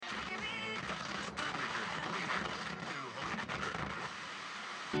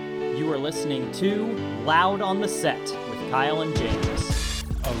listening to Loud on the Set with Kyle and James.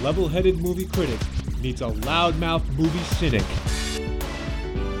 A level-headed movie critic meets a loudmouth movie cynic.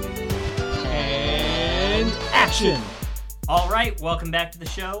 And action! All right, welcome back to the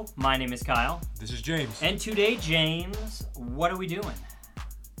show. My name is Kyle. This is James. And today, James, what are we doing?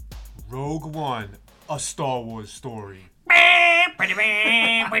 Rogue One, a Star Wars story.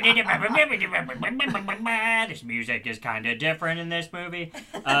 This music is kind of different in this movie.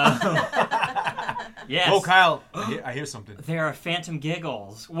 Yes. Oh, Kyle, I hear something. There are phantom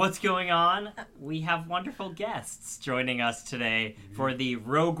giggles. What's going on? We have wonderful guests joining us today for the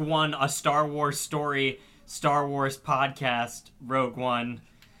Rogue One, a Star Wars story, Star Wars podcast, Rogue One,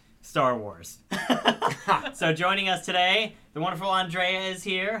 Star Wars. So joining us today, the wonderful Andrea is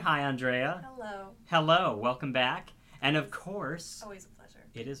here. Hi, Andrea. Hello. Hello. Welcome back. And of course... Always a pleasure.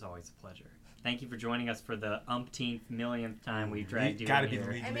 It is always a pleasure. Thank you for joining us for the umpteenth, millionth time we've dragged you gotta in be here.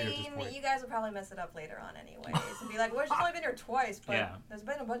 the lead I leader at this mean, point. you guys will probably mess it up later on anyways. And be like, well, she's only been here twice, but Yeah. there's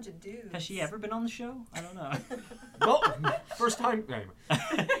been a bunch of dudes. Has she ever been on the show? I don't know. Well, first time.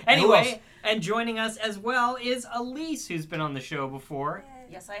 Anyway. Anyway, and joining us as well is Elise, who's been on the show before.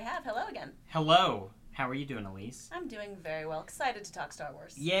 Yes, I have. Hello again. Hello. How are you doing, Elise? I'm doing very well. Excited to talk Star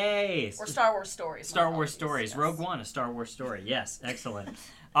Wars. Yay! Or Star Wars stories. Star my Wars apologies, stories. yes. Rogue One, a Star Wars story. Yes, excellent.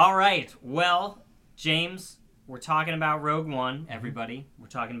 All right. Well, James, we're talking about Rogue One, everybody. We're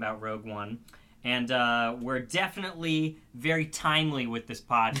talking about Rogue One. And we're definitely very timely with this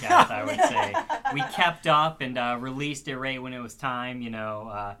podcast, I would say. We kept up and released it right when it was time,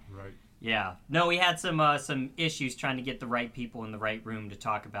 Right. Yeah. No, we had some issues trying to get the right people in the right room to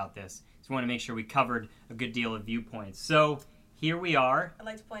talk about this. So we want to make sure we covered a good deal of viewpoints. So here we are. I'd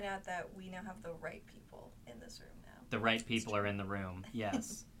like to point out that we now have the right people in this room now. The right people are in the room.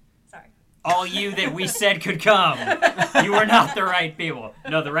 Yes. Sorry. All you that we said could come. You are not the right people.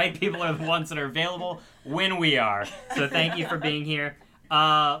 No, the right people are the ones that are available when we are. So thank you for being here.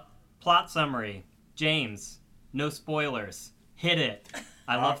 Plot summary. James, no spoilers. Hit it.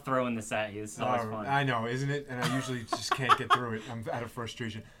 I love throwing this at you. This is always fun. I know, isn't it? And I usually just can't get through it. I'm out of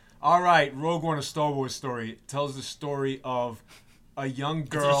frustration. All right, Rogue One, a Star Wars story, tells the story of a young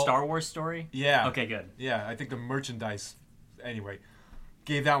girl. Is it a Star Wars story? Yeah. Okay, good. Yeah, I think the merchandise, anyway,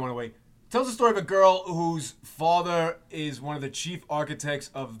 gave that one away. Tells the story of a girl whose father is one of the chief architects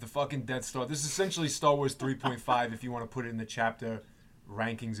of the fucking Death Star. This is essentially Star Wars 3.5 if you want to put it in the chapter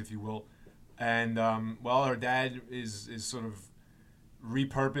rankings, if you will. And, well, her dad is sort of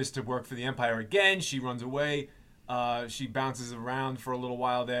repurposed to work for the Empire again. She runs away. She bounces around for a little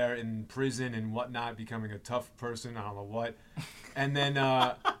while there in prison and whatnot, becoming a tough person. I don't know what. And then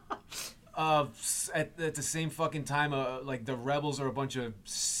at the same fucking time, like the rebels are a bunch of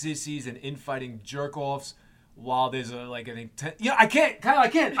sissies and infighting jerk-offs. While there's an intense... Yeah, I can't, Kyle, I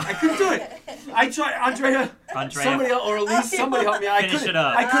couldn't do it. I tried, Andrea. Somebody else, or at least somebody help me. Finish it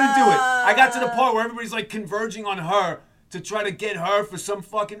up. I couldn't do it. I got to the part where everybody's like converging on her to try to get her for some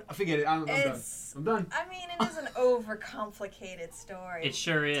fucking... Forget it. I'm done. I'm done. I mean, it is an overcomplicated story. It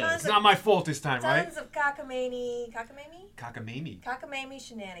sure is. It's not my fault this time, right? Tons of cockamamie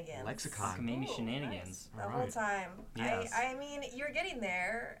shenanigans. Lexicon. Cockamamie Ooh, shenanigans. nice. The All whole right. time. Yes. I mean, you're getting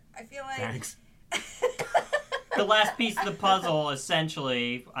there. I feel like... Thanks. The last piece of the puzzle,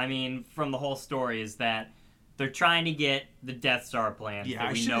 essentially, I mean, from the whole story, is that they're trying to get the Death Star plans Yeah, that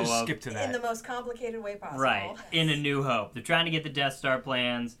I we should know have of. skipped to that. in the most complicated way possible. Right, in A New Hope. They're trying to get the Death Star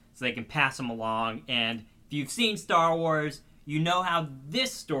plans so they can pass them along. And if you've seen Star Wars, you know how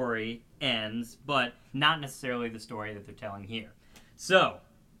this story ends, but not necessarily the story that they're telling here. So,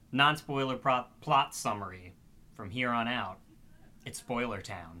 non-spoiler plot summary from here on out. It's Spoiler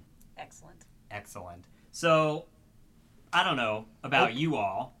Town. Excellent. Excellent. So, I don't know about you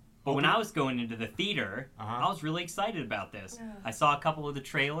all, but when I was going into the theater, I was really excited about this. I saw a couple of the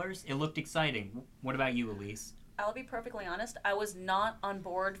trailers. It looked exciting. What about you, Elise? I'll be perfectly honest. I was not on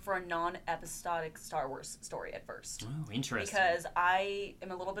board for a non-episodic Star Wars story at first. Oh, interesting. Because I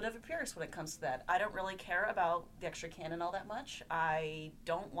am a little bit of a purist when it comes to that. I don't really care about the extra canon all that much. I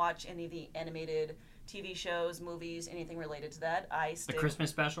don't watch any of the animated TV shows, movies, anything related to that. The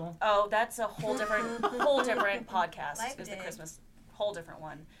Christmas special? Oh, that's a whole different podcast. Life Is the Day. Christmas whole different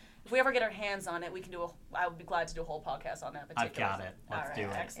one. If we ever get our hands on it, we can I would be glad to do a whole podcast on that particular. I've got it. Let's All right, do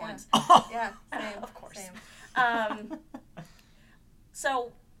it. Excellent. Yeah, same. Of course. Same.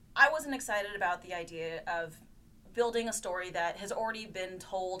 So I wasn't excited about the idea of building a story that has already been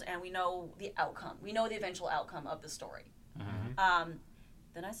told and we know the outcome. We know the eventual outcome of the story. Mm-hmm.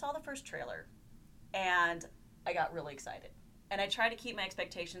 Then I saw the first trailer and I got really excited. And I tried to keep my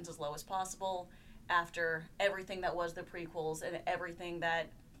expectations as low as possible after everything that was the prequels and everything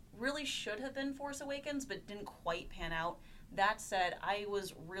that really should have been Force Awakens, but didn't quite pan out. That said, I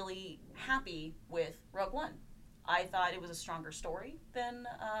was really happy with Rogue One. I thought it was a stronger story than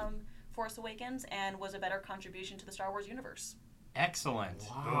Force Awakens and was a better contribution to the Star Wars universe. Excellent.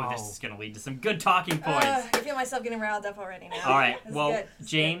 Wow. Ooh, this is going to lead to some good talking points. I feel myself getting riled up already now. All right. This is Well, good. This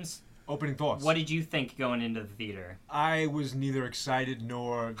is James, Opening thoughts. what did you think going into the theater? I was neither excited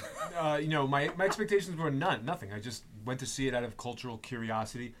nor, my expectations were nothing. I just went to see it out of cultural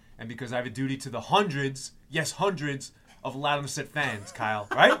curiosity and because I have a duty to the hundreds of Loud on the Set fans, Kyle,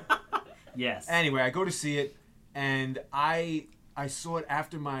 right? Yes. Anyway, I go to see it, and I saw it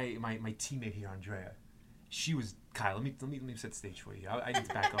after my teammate here, Andrea. She was Kyle. Let me set the stage for you. I need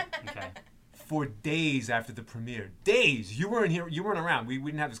to back up. Okay. For days after the premiere, days you weren't here, you weren't around. We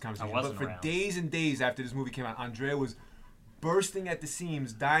didn't have this conversation. I wasn't but for around. days and days after this movie came out, Andrea was bursting at the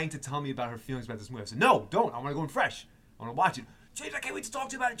seams, dying to tell me about her feelings about this movie. I said, "No, don't. I want to go in fresh. I want to watch it." James, I can't wait to talk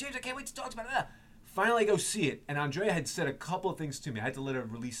to you about it. James, I can't wait to talk to you about it. Finally, I go see it, and Andrea had said a couple of things to me. I had to let her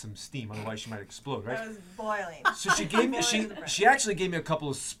release some steam, otherwise she might explode, right? I was boiling. So she gave me she actually gave me a couple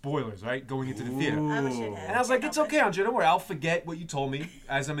of spoilers, right, going into the theater. I'm a Ooh. shithead. And I was like, "It's okay, Andrea. Don't worry. I'll forget what you told me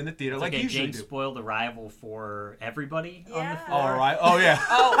as I'm in the theater, It's like okay, you usually James do." spoiled Arrival for everybody on the Yeah. floor. All right. Oh yeah.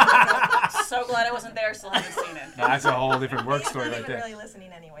 Oh, so glad I wasn't there, still haven't seen it. That's a whole different work He's story not right even there. really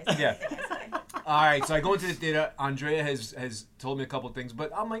listening anyway. So Yeah. everything I say. All right, so I go into the theater. Andrea has told me a couple of things,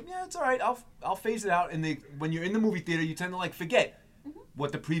 but I'm like, yeah, it's all right. I'll phase it out. And when you're in the movie theater, you tend to like forget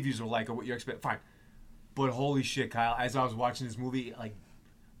what the previews are like or what you expect. Fine, but holy shit, Kyle! As I was watching this movie, like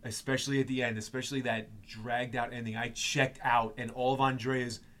especially at the end, especially that dragged out ending, I checked out, and all of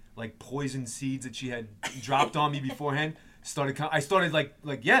Andrea's like poison seeds that she had dropped on me beforehand I started like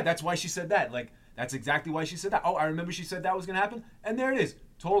yeah, that's why she said that. Like that's exactly why she said that. Oh, I remember she said that was gonna happen, and there it is.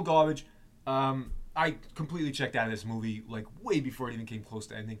 Total garbage. I completely checked out of this movie like way before it even came close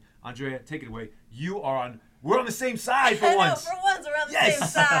to ending. Andrea, take it away. We're on the same side for I know, once. for once we're on the Yes. same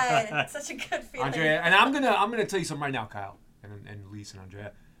side. It's such a good feeling. Andrea, and I'm gonna tell you something right now, Kyle, and Lisa and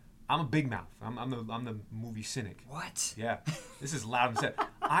Andrea. I'm a big mouth. I'm the movie cynic. What? Yeah, this is loud and said.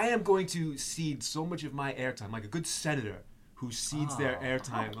 I am going to cede so much of my airtime, like a good senator who cedes their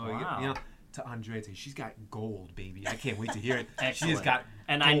airtime. Wow. To Andrea. She's got gold, baby. I can't wait to hear it. Excellent. She has got.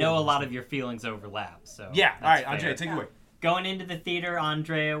 And I know a gold. lot of your feelings overlap. So Yeah. that's All right, fair. Andrea, take it away. Going into the theater,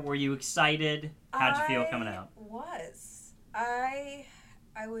 Andrea, were you excited? How'd you feel coming out?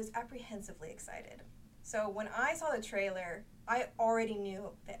 I was apprehensively excited. So when I saw the trailer, I already knew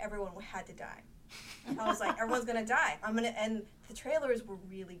that everyone had to die. I was like, everyone's gonna die. And the trailers were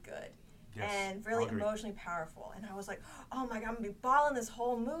really good. Yes, And really I'll agree. emotionally powerful. And I was like, oh my God, I'm gonna be bawling this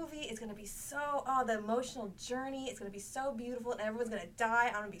whole movie. It's gonna be the emotional journey. It's gonna be so beautiful and everyone's gonna die.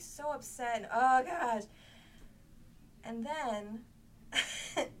 I'm gonna be so upset and oh gosh. And then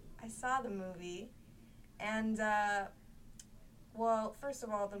I saw the movie and well, first of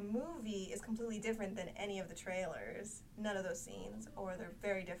all, the movie is completely different than any of the trailers. None of those scenes, or they're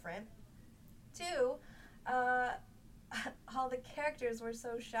very different. Two, all the characters were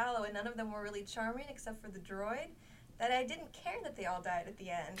so shallow and none of them were really charming except for the droid that I didn't care that they all died at the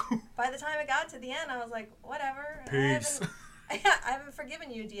end. By the time I got to the end, I was like, whatever. Peace. I haven't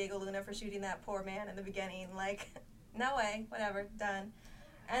forgiven you, Diego Luna, for shooting that poor man in the beginning. Like, no way, whatever, done.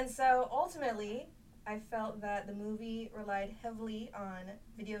 And so ultimately, I felt that the movie relied heavily on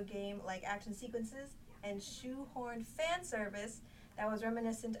video game-like action sequences and shoehorned fan service that was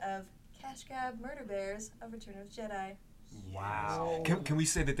reminiscent of cash grab murder bears of Return of the Jedi. Wow. Can we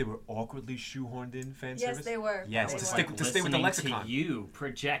say that they were awkwardly shoehorned in fan Yes, service? they were. Yes, They to were. stick to stay with the Listening lexicon. to you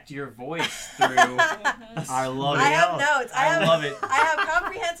project your voice through. I love I it. have notes. I love it. I have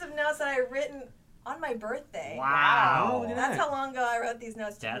comprehensive notes that I written on my birthday. Wow. Oh, look at That's that. how long ago I wrote these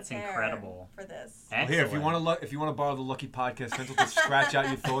notes to That's prepare incredible. for this. Well, here, if you Excellent. want to borrow the Lucky Podcast Central to scratch out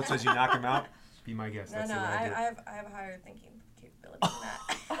your thoughts as you knock them out, be my guest. No, That's no, what I do. I have a higher thinking capability than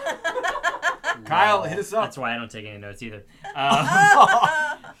that. Kyle, Wow. hit us up. That's why I don't take any notes either.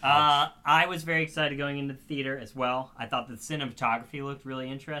 I was very excited going into the theater as well. I thought the cinematography looked really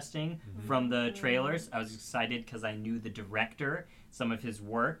interesting from the trailers. I was excited because I knew the director, some of his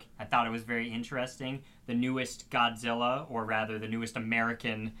work. I thought it was very interesting. The newest Godzilla, or rather the newest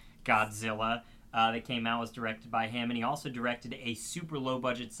American Godzilla that came out was directed by him. And he also directed a super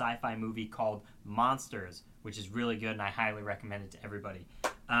low-budget sci-fi movie called Monsters, which is really good, and I highly recommend it to everybody.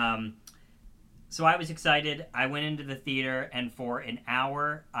 So I was excited. I went into the theater, and for an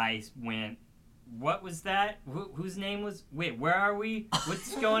hour, I went, what was that? Whose name was... Wait, where are we?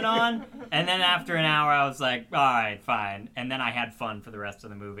 What's going on? And then after an hour, I was like, all right, fine. And then I had fun for the rest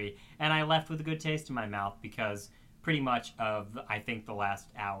of the movie. And I left with a good taste in my mouth because pretty much of, I think, the last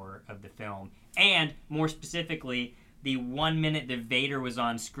hour of the film. And, more specifically, the 1 minute that Vader was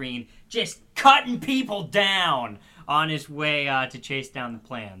on screen just cutting people down on his way to chase down the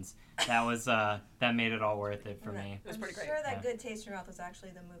plans. That was that made it all worth it for me. It was pretty great. I'm sure that Yeah. good taste in your mouth was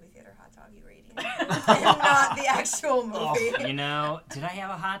actually the movie theater hot dog you were eating, and not the actual movie. You know, did I have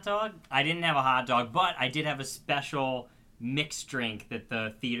a hot dog? I didn't have a hot dog, but I did have a special mixed drink that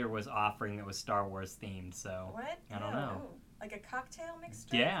the theater was offering that was Star Wars themed. So What? I don't know. Ooh, like a cocktail mixed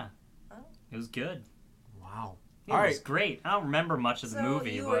drink? Yeah, Oh. it was good. Wow. It All was right. great. I don't remember much of the So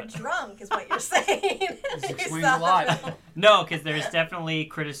movie, you were but drunk, is what you're saying. This You explains saw a the lot. film. no, because there's definitely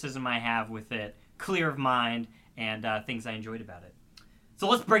criticism I have with it, clear of mind, and things I enjoyed about it. So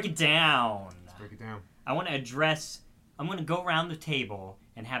let's break it down. Let's break it down. I want to address. I'm going to go around the table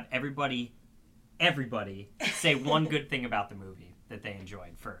and have everybody say one good thing about the movie that they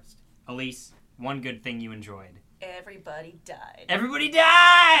enjoyed first. Elise, one good thing you enjoyed. Everybody died. Everybody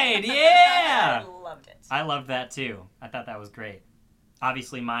died! Yeah! I loved it. I loved that too. I thought that was great.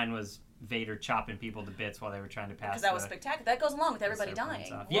 Obviously, mine was Vader chopping people to bits while they were trying to pass Because that was the- spectacular. That goes along with everybody the serpents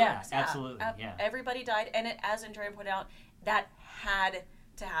dying. off. Yeah, Works, absolutely, yeah. Everybody died, and as Andrea pointed out, that had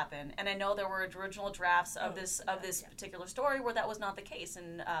to happen. And I know there were original drafts of this particular story where that was not the case,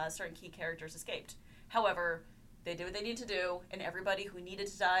 and certain key characters escaped. However, they did what they needed to do, and everybody who needed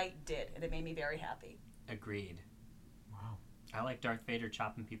to die did, and it made me very happy. Agreed. Wow. I like Darth Vader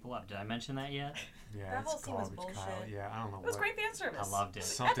chopping people up. Did I mention that yet? Yeah, That it's whole scene was garbage, bullshit. Kyle. Yeah, I don't know It was what. great fan service. I loved it.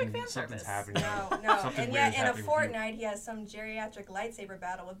 Something, fan something's service. happening. No. Something And weird yet, is in a happening with you. fortnight, he has some geriatric lightsaber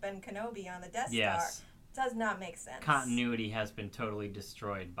battle with Ben Kenobi on the Death Yes. Star. Does not make sense. Continuity has been totally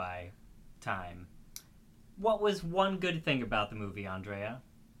destroyed by time. What was one good thing about the movie, Andrea?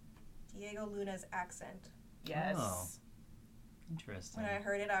 Diego Luna's accent. Yes. Oh. Interesting. When I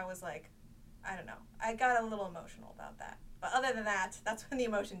heard it, I was like, I don't know. I got a little emotional about that. But other than that, that's when the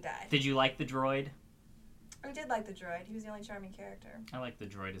emotion died. Did you like the droid? I did like the droid. He was the only charming character. I like the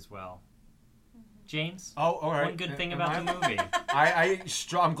droid as well. James? Oh, all right. One good thing Am about I- the movie.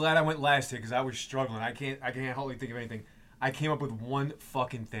 I'm glad I went last here because I was struggling. I can't hardly think of anything. I came up with one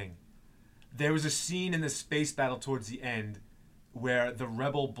fucking thing. There was a scene in the space battle towards the end where the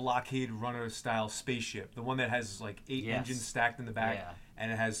Rebel blockade runner style spaceship, the one that has like 8 Yes. engines stacked in the back, Yeah.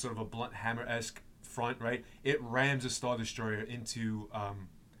 and it has sort of a blunt hammer-esque front, right? It rams a Star Destroyer into,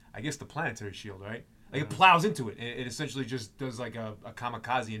 I guess, the planetary shield, right? Like it plows into it. It essentially just does like a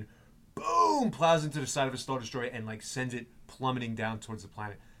kamikaze and boom, plows into the side of a Star Destroyer and like sends it plummeting down towards the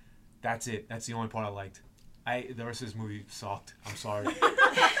planet. That's it. That's the only part I liked. The rest of this movie sucked. I'm sorry.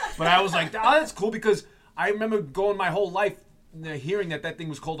 But I was like, oh, that's cool because I remember going my whole life hearing that thing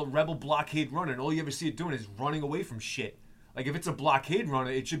was called a Rebel blockade runner, and all you ever see it doing is running away from shit. Like if it's a blockade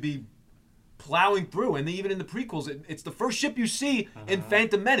runner, it should be plowing through. And even in the prequels, it's the first ship you see in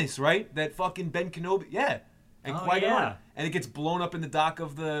Phantom Menace, right? That fucking Ben Kenobi, yeah, and Oh, Qui-Gon, yeah. and it gets blown up in the dock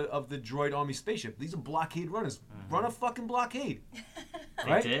of the droid army spaceship. These are blockade runners. Run a fucking blockade,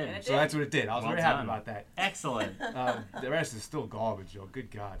 They right? did. And it So that's what it did. I was Well very happy done. about that. Excellent. The rest is still garbage, yo.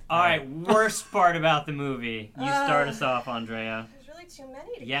 Good God. All right, worst part about the movie. You start us off, Andrea. There's really too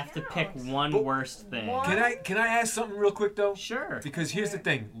many to You have to pick count. one But- worst thing. One- Can I ask something real quick though? Sure. Because here's the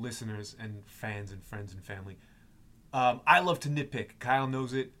thing, listeners and fans and friends and family. I love to nitpick. Kyle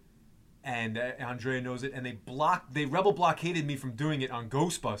knows it, and Andrea knows it. And they rebel blockaded me from doing it on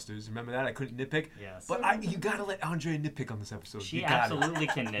Ghostbusters. Remember that? I couldn't nitpick. Yes. But you gotta let Andrea nitpick on this episode. She you got absolutely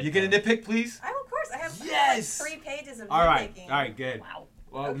can it. nitpick. You gonna nitpick, please? Of course. I have Yes! like 3 pages of All right. nitpicking. All right. Good. Wow.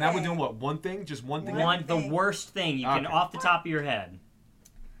 Well, now we're Okay. doing what? One thing? Just one thing? One, the thing. worst thing you can Okay. off the top of your head.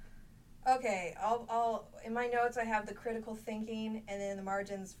 Okay, I'll in my notes I have the critical thinking, and then in the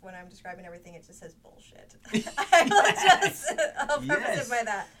margins when I'm describing everything it just says bullshit. I'll preface Yes. it by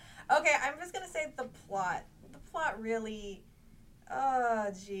that. Okay, I'm just gonna say the plot. The plot really, oh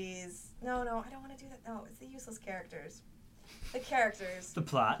jeez, no, I don't want to do that. No, it's the useless characters. The characters. The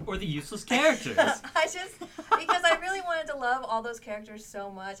plot or the useless characters. Because I really wanted to love all those characters so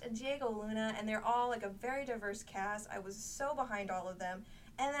much, and Diego Luna, and they're all like a very diverse cast. I was so behind all of them.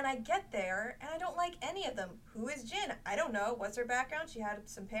 And then I get there, and I don't like any of them. Who is Jin? I don't know. What's her background? She had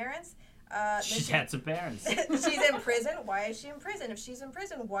some parents. She's had some parents. She's in prison. Why is she in prison? If she's in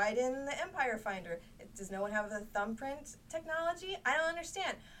prison, why didn't the Empire find her? Does no one have the thumbprint technology? I don't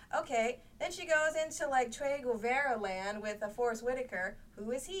understand. Okay, then she goes into like Che Guevara land with Forrest Whitaker.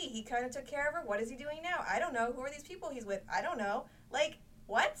 Who is he? He kind of took care of her. What is he doing now? I don't know. Who are these people he's with? I don't know. Like,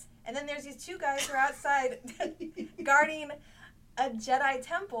 what? And then there's these 2 guys who are outside guarding a Jedi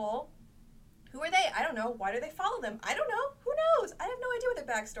temple. Who are they? I don't know. Why do they follow them? I don't know. Who knows? I have no idea what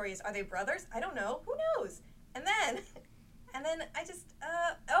their backstory is. Are they brothers? I don't know. Who knows? And then I just,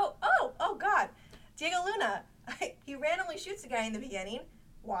 oh God. Diego Luna. He randomly shoots a guy in the beginning.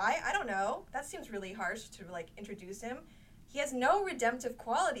 Why? I don't know. That seems really harsh to, like, introduce him. He has no redemptive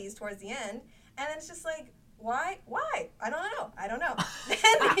qualities towards the end. And it's just like, why? I don't know.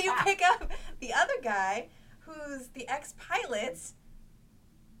 Then you pick up the other guy who's the ex-pilot.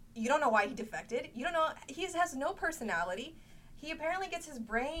 You don't know why he defected. You don't know. He has no personality. He apparently gets his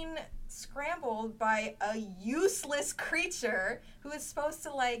brain scrambled by a useless creature who is supposed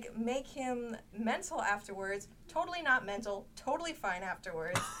to, like, make him mental afterwards. Totally not mental. Totally fine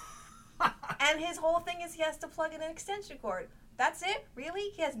afterwards. And his whole thing is he has to plug in an extension cord. That's it?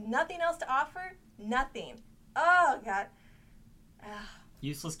 Really? He has nothing else to offer? Nothing. Oh, God.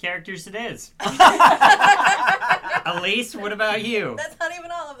 Useless characters it is. Elise, what about you? That's not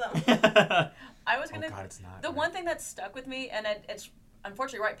even all of them. I was gonna. Oh God, it's not. The right? one thing that stuck with me, and it's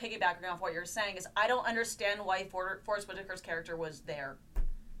unfortunately right, piggybacking off what you're saying, is I don't understand why Forrest Whitaker's character was there,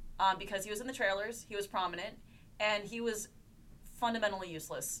 because he was in the trailers, he was prominent, and he was fundamentally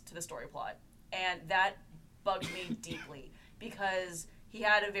useless to the story plot, and that bugged me deeply because he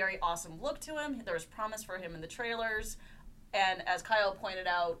had a very awesome look to him. There was promise for him in the trailers, and as Kyle pointed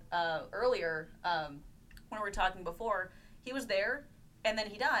out earlier, when we were talking before, he was there, and then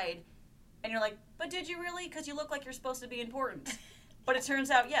he died. And you're like, but did you really? Because you look like you're supposed to be important. But it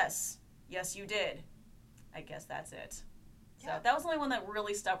turns out, yes. Yes, you did. I guess that's it. Yeah. So that was the only one that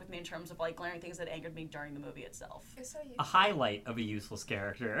really stuck with me in terms of, like, glaring things that angered me during the movie itself. You're so A highlight of a useless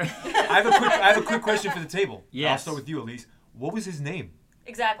character. I have a quick question for the table. Yes. I'll start with you, Elise. What was his name?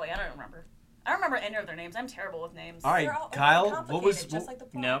 Exactly. I don't remember. I don't remember any of their names. I'm terrible with names. All right, They're all Kyle, overcomplicated, what was... just like the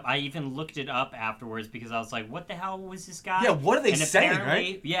plot. No, I even looked it up afterwards because I was like, what the hell was this guy? Yeah, what are they and saying,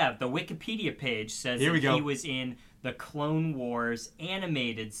 apparently, right? Yeah, the Wikipedia page says Here we that go. he was in the Clone Wars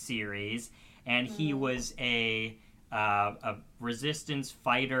animated series, and he was a resistance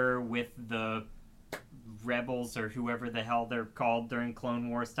fighter with the rebels or whoever the hell they're called during Clone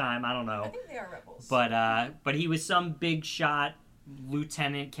Wars time. I don't know. I think they are rebels. But he was some big shot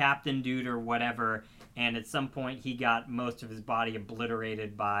lieutenant, captain dude or whatever, and at some point he got most of his body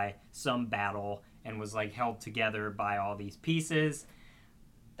obliterated by some battle and was like held together by all these pieces.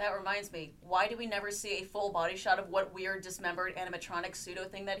 That reminds me. Why do we never see a full body shot of what weird, dismembered, animatronic pseudo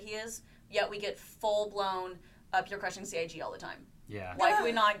thing that he is? Yet we get full-blown, pure crushing CIG all the time. Yeah. Why can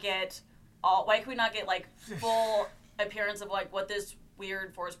we not get like full appearance of like what this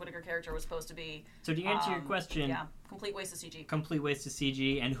weird Forrest Whitaker character was supposed to be? So to answer your question, yeah, complete waste of CG. complete waste of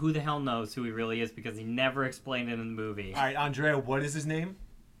CG, and who the hell knows who he really is because he never explained it in the movie. All right, Andrea, what is his name?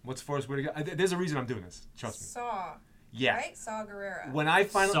 What's Forrest Whitaker? There's a reason I'm doing this. Trust me. Saw. Yeah. Right? Saw Gerrera. When I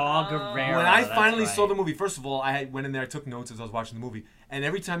finally... Saw Gerrera. When I that's finally right. saw the movie, first of all, went in there, I took notes as I was watching the movie, and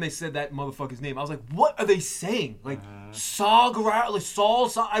every time they said that motherfucker's name, I was like, what are they saying? Like, Saw Gerrera, like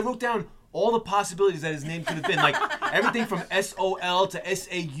Saul, I wrote down all the possibilities that his name could have been. Like, everything from S-O-L to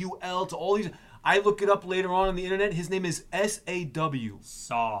S-A-U-L to all these... I look it up later on the internet. His name is S-A-W.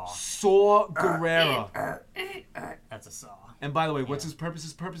 Saw. Saw Gerrera. That's a saw. And by the way, what's his purpose?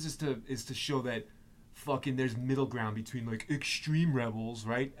 His purpose is to show that fucking there's middle ground between like extreme rebels,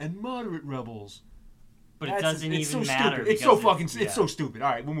 right, and moderate rebels. But it doesn't it's even so matter. stupid. It's so because fucking. yeah. It's so stupid. All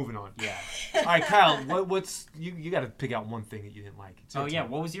right, we're moving on. Yeah. All right, Kyle, what's you got to pick out one thing that you didn't like. It's your Oh yeah.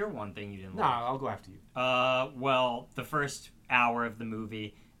 turn. What was your one thing you didn't Nah, like? I'll go after you. Well, the first hour of the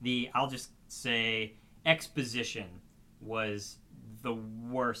movie, I'll just say exposition was the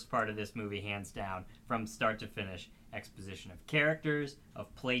worst part of this movie, hands down, from start to finish. Exposition of characters,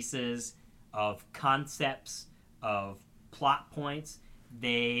 of places, of concepts, of plot points.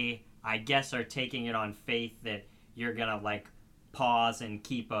 They, I guess, are taking it on faith that you're gonna, like, pause and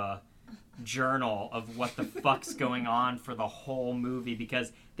keep a journal of what the fuck's going on for the whole movie,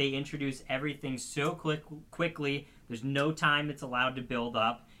 because they introduce everything so quickly. There's no time that's allowed to build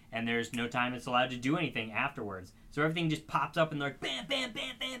up, and there's no time that's allowed to do anything afterwards. So everything just pops up and they're like bam, bam,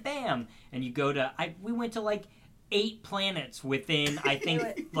 bam, bam, bam, and you go to we went to like 8 planets within I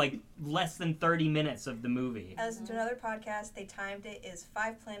think like less than 30 minutes of the movie. I listened to another podcast. They timed it is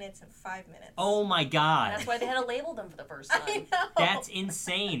 5 planets in 5 minutes. Oh my god. That's why they had to label them for the first time. I know. That's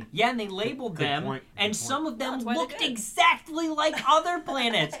insane. Yeah, and they labeled Good them, point. and Good some of them That's why they looked did. exactly like other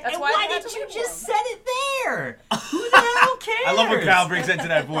planets. That's and why why they had didn't to you label just them. set it there? Who the hell cares? I love when Kyle brings into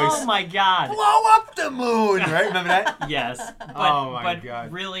that voice. Oh my god. Blow up the moon, right? Remember that? Yes. But, Oh my but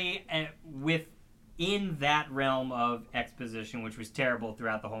God. really, within that realm of exposition, which was terrible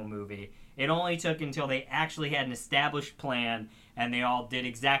throughout the whole movie, it only took until they actually had an established plan and they all did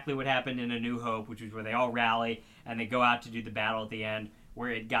exactly what happened in A New Hope, which was where they all rally and they go out to do the battle at the end,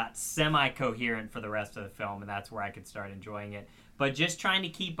 where it got semi-coherent for the rest of the film, and that's where I could start enjoying it. But just trying to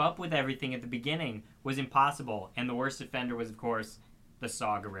keep up with everything at the beginning was impossible, and the worst offender was, of course, the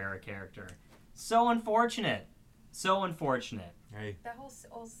Saw Gerrera character. So unfortunate. So unfortunate. Hey. That whole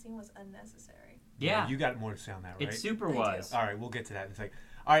scene was unnecessary. Yeah. You got more to say on that, right? It super I do. was. All right, we'll get to that in a second.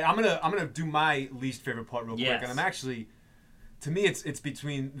 All right, I'm gonna do my least favorite part real quick, Yes. and I'm actually, to me, it's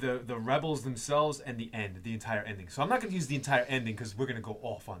between the rebels themselves and the end, the entire ending. So I'm not gonna use the entire ending because we're gonna go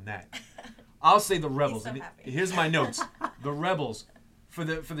off on that. I'll say the rebels. so And happy. here's my notes: the rebels, for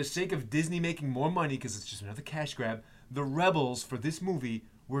the sake of Disney making more money, because it's just another cash grab. The rebels for this movie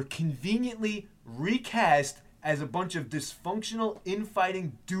were conveniently recast as a bunch of dysfunctional,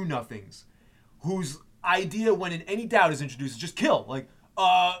 infighting do-nothings, whose idea, when in any doubt is introduced, is just kill. Like,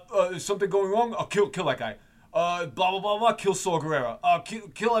 is something going wrong? Oh, kill that guy. Blah, blah, blah, blah, kill Saw Gerrera.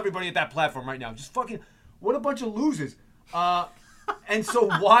 Kill everybody at that platform right now. Just fucking, what a bunch of losers. And so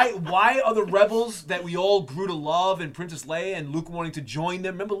why are the rebels that we all grew to love, and Princess Leia and Luke wanting to join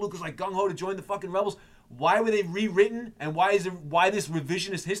them? Remember Luke was like gung-ho to join the fucking rebels? Why were they rewritten? And why this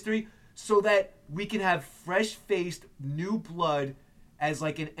revisionist history? So that we can have fresh-faced new blood as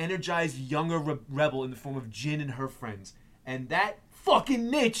like an energized younger rebel in the form of Jyn and her friends. And that fucking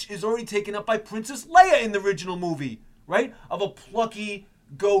niche is already taken up by Princess Leia in the original movie, right? Of a plucky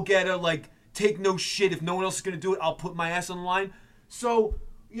go-getter, like, take no shit. If no one else is going to do it, I'll put my ass on the line. So,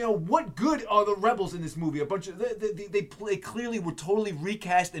 you know, what good are the rebels in this movie? A bunch of they clearly were totally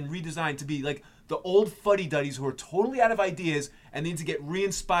recast and redesigned to be like the old fuddy-duddies who are totally out of ideas and need to get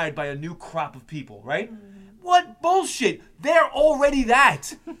re-inspired by a new crop of people, right? What bullshit? They're already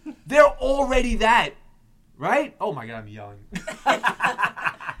that. They're already that, right? Oh my God, I'm yelling.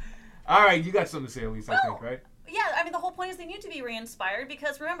 All right, you got something to say, Elise, I think, right? Yeah, I mean, the whole point is they need to be re-inspired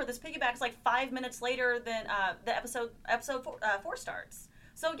because, remember, this piggybacks like 5 minutes later than the episode 4 starts.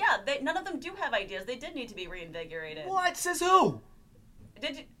 So, yeah, none of them do have ideas. They did need to be reinvigorated. What? Says who?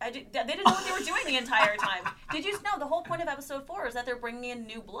 They didn't know what they were doing the entire time. Did you know the whole point of episode 4 is that they're bringing in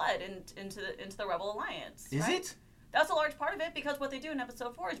new blood into the Rebel Alliance? Is right? it? That's a large part of it because what they do in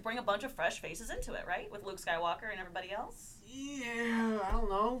episode 4 is bring a bunch of fresh faces into it, right? With Luke Skywalker and everybody else. Yeah, I don't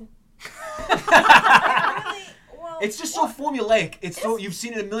know. Really? Well, It's just so formulaic. You've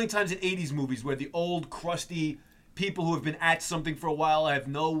seen it a million times in 80s movies where the old, crusty people who have been at something for a while have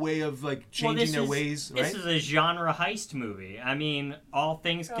no way of like changing their ways, right? This is a genre heist movie. I mean, all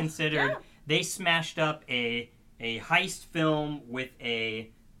things considered, yeah. they smashed up a heist film with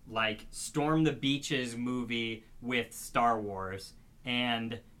a like Storm the Beaches movie with Star Wars,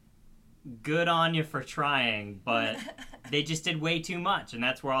 and good on you for trying, but they just did way too much, and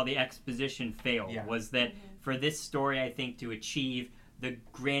that's where all the exposition failed. Yeah. Was that for this story, I think, to achieve the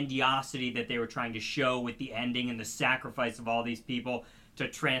grandiosity that they were trying to show with the ending and the sacrifice of all these people to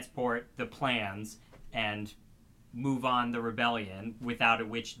transport the plans and move on the rebellion, without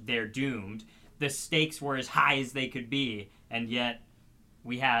which they're doomed. The stakes were as high as they could be, and yet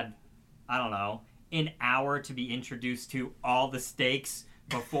we had, I don't know, an hour to be introduced to all the stakes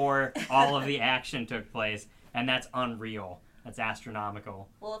before all of the action took place, and that's unreal. That's astronomical.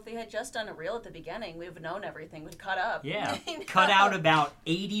 Well, if they had just done a reel at the beginning, we would have known everything would cut up. Yeah. I know. Cut out about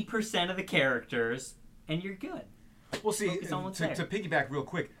 80% of the characters, and you're good. Well, see, Focus on what's to there. piggyback real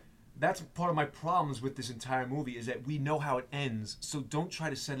quick, that's part of my problems with this entire movie is that we know how it ends, so don't try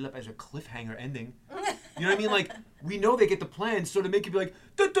to set it up as a cliffhanger ending. You know what I mean? Like, we know they get the plan, so to make it be like,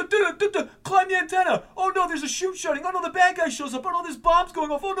 climb the antenna. Oh no, there's a chute shutting. Oh no, the bad guy shows up. Oh no, there's bombs going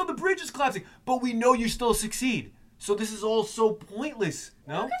off. Oh no, the bridge is collapsing. But we know you still succeed. So this is all so pointless.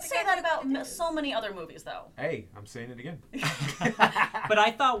 No? You can say that about so many other movies, though. Hey, I'm saying it again. But I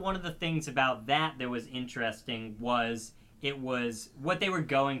thought one of the things about that was interesting was it was what they were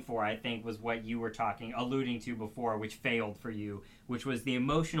going for, I think, was what you were alluding to before, which failed for you, which was the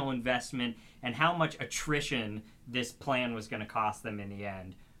emotional investment and how much attrition this plan was going to cost them in the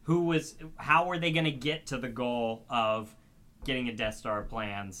end. How were they going to get to the goal of getting a Death Star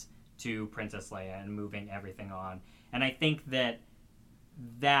plans to Princess Leia and moving everything on? And I think that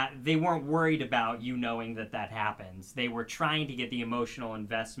they weren't worried about you knowing that happens. They were trying to get the emotional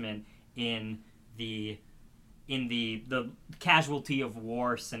investment in the casualty of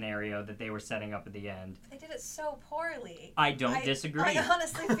war scenario that they were setting up at the end. They did it so poorly. I don't disagree. I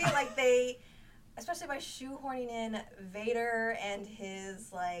honestly feel like they, especially by shoehorning in Vader and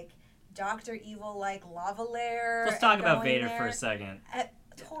his like Dr. Evil like lava lair. Let's talk about going Vader there. for a second.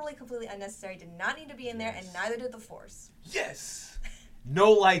 Totally, completely unnecessary. Did not need to be in there, and neither did the Force. Yes.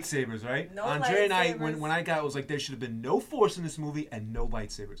 No lightsabers, right? No Andre and I, lightsabers. when I got it, was like, there should have been no Force in this movie and no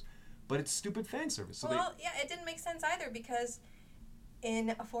lightsabers. But it's stupid fan service. So Well, yeah, it didn't make sense either because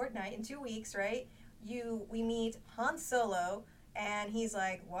in a fortnight, in 2 weeks, right? We meet Han Solo, and he's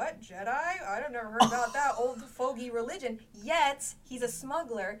like, what, Jedi? I've never heard about that old fogey religion. Yet, he's a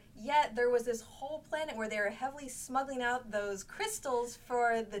smuggler. Yet, there was this whole planet where they were heavily smuggling out those crystals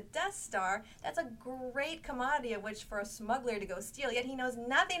for the Death Star. That's a great commodity of which for a smuggler to go steal. Yet, he knows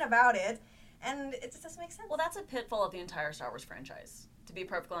nothing about it. And it just doesn't make sense. Well, that's a pitfall of the entire Star Wars franchise, to be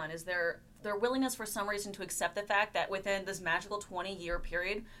perfectly honest, is their willingness for some reason to accept the fact that within this magical 20-year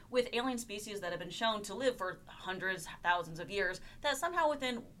period, with alien species that have been shown to live for hundreds, thousands of years, that somehow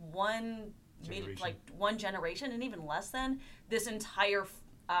within one generation, and even less than, this entire,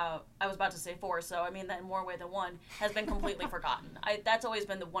 I was about to say force, so I mean that in more way than one, has been completely forgotten. That's always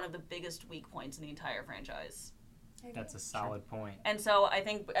been one of the biggest weak points in the entire franchise. That's a solid point. And so I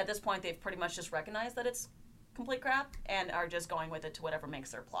think at this point they've pretty much just recognized that it's complete crap and are just going with it to whatever makes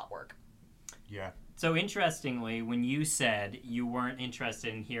their plot work. Yeah. So interestingly, when you said you weren't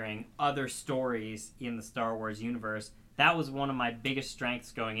interested in hearing other stories in the Star Wars universe, that was one of my biggest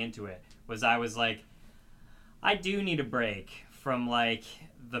strengths going into it. I was like, I do need a break from like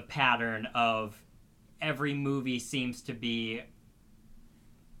the pattern of every movie seems to be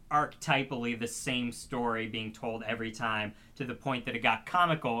archetypally the same story being told every time, to the point that it got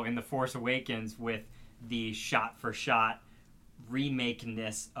comical in The Force Awakens with the shot-for-shot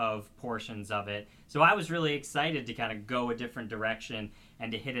remake-ness of portions of it. So I was really excited to kind of go a different direction and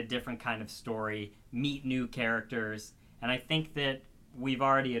to hit a different kind of story, meet new characters, and I think that we've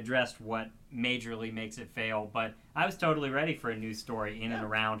already addressed what majorly makes it fail, but I was totally ready for a new story in and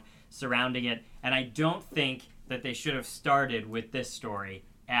around surrounding it, and I don't think that they should have started with this story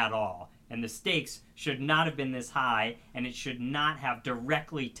at all. And the stakes should not have been this high, and it should not have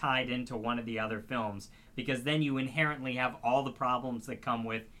directly tied into one of the other films, because then you inherently have all the problems that come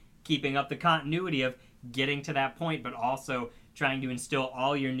with keeping up the continuity of getting to that point, but also trying to instill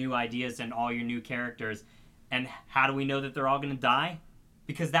all your new ideas and all your new characters. And how do we know that they're all going to die?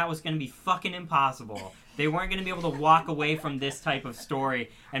 Because that was going to be fucking impossible. They weren't going to be able to walk away from this type of story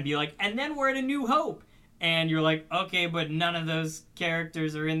and be like, and then we're at A New Hope. And you're like, okay, but none of those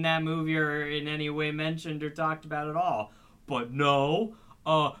characters are in that movie or in any way mentioned or talked about at all. But no,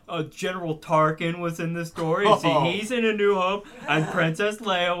 General Tarkin was in the story. See, he's in A New Hope, and Princess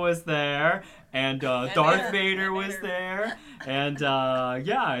Leia was there, and Darth Vader was there, and Saw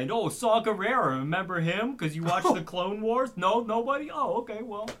Gerrera, remember him? Because you watched the Clone Wars? No, nobody? Oh, okay,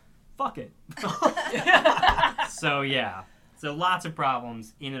 well, fuck it. So, yeah. So lots of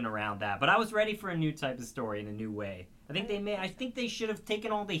problems in and around that. But I was ready for a new type of story in a new way. I think they should have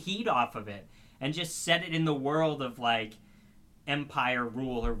taken all the heat off of it and just set it in the world of like Empire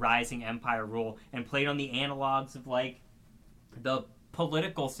rule or rising Empire rule and played on the analogs of like the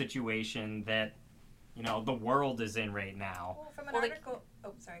political situation that, you know, the world is in right now. Well, from an article...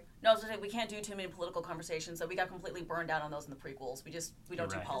 Oh, sorry. No, I was gonna say, we can't do too many political conversations, so we got completely burned out on those in the prequels. We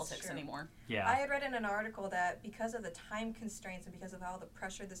don't do politics anymore. Yeah. I had read in an article that because of the time constraints and because of all the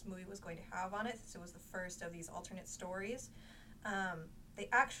pressure this movie was going to have on it, since it was the first of these alternate stories, they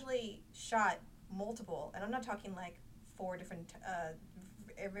actually shot multiple, and I'm not talking like 4 different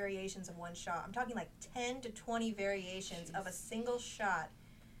variations of one shot. I'm talking like 10 to 20 variations of a single shot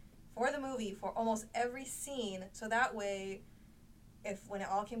for the movie for almost every scene, so that way, if when it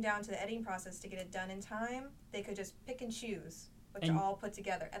all came down to the editing process to get it done in time, they could just pick and choose which all put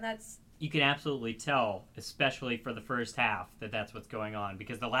together. And that's... You can absolutely tell, especially for the first half, that that's what's going on.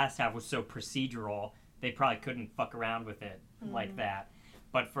 Because the last half was so procedural, they probably couldn't fuck around with it like that.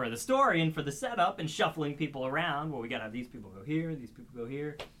 But for the story and for the setup and shuffling people around, well, we gotta have these people go here, these people go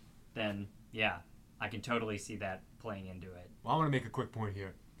here, then, yeah, I can totally see that playing into it. Well, I want to make a quick point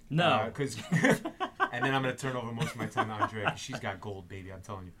here. No. Because... and then I'm going to turn over most of my time to Andrea, because she's got gold, baby, I'm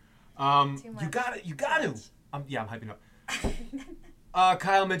telling you. You got to. I'm hyping up.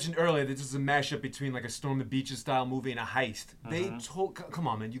 Kyle mentioned earlier that this is a mashup between like a Storm the Beaches style movie and a heist. Come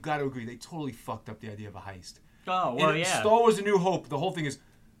on, man, you got to agree, they totally fucked up the idea of a heist. Oh, well, yeah. Star Wars A New Hope, the whole thing is,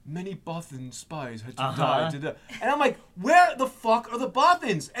 many Bothan spies had to die. And I'm like, where the fuck are the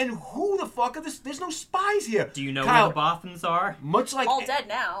Bothans? And who the fuck are this? There's no spies here. Do you know Kyle, where the Bothans are? Much like all dead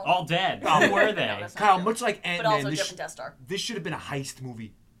now. All dead. Who were they? No, Kyle, much like Ant-Man, but also different Death Star. This should have been a heist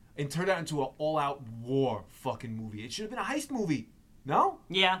movie and turned out into an all-out war fucking movie. It should have been a heist movie. No?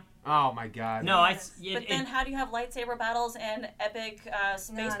 Yeah. Oh my god. No, but then how do you have lightsaber battles and epic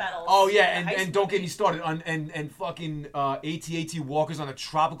space battles? Oh yeah, and don't get me started on and fucking AT-AT walkers on a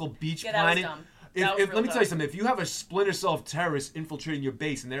tropical beach planet. That was dumb. Let me tell you something. If you have a splinter cell of terrorists infiltrating your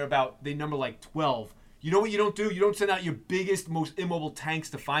base and they number like 12, you know what you don't do? You don't send out your biggest, most immobile tanks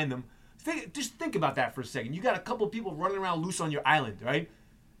to find them. Just think about that for a second. You got a couple of people running around loose on your island, right?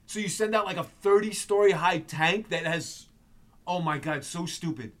 So you send out like a 30-story high tank that has, oh my god, so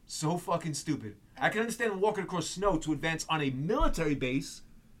stupid, so fucking stupid. I can understand walking across snow to advance on a military base,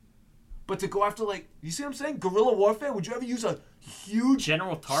 but to go after like, you see what I'm saying? Guerrilla warfare. Would you ever use a huge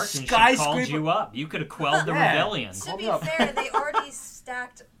General Tarkin should have called skyscraper? you up. You could have quelled the Yeah. rebellion. To Call be me up. fair, they already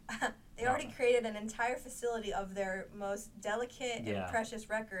stacked. They already created an entire facility of their most delicate Yeah. and precious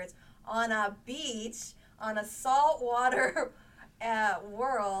records on a beach on a saltwater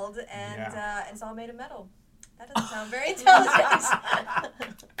world, and it's all made of metal. That doesn't sound very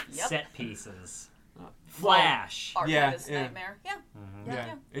intelligent. Yep. Set pieces. Well, Flash. Archivist yeah. nightmare. Yeah.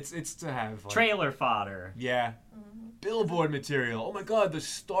 yeah, it's to have. Like, Trailer fodder. Yeah. Billboard material. Oh my god, the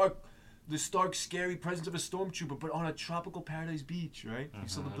stark, scary presence of a stormtrooper, but on a tropical paradise beach, right? You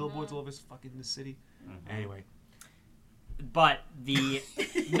saw the billboards all over fucking the city. Anyway. But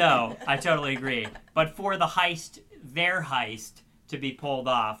no, I totally agree. But for the heist, their heist to be pulled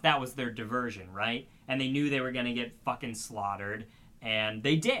off, that was their diversion, right? And they knew they were going to get fucking slaughtered, and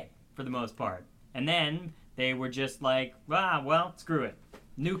they did, for the most part. And then they were just like, well, screw it.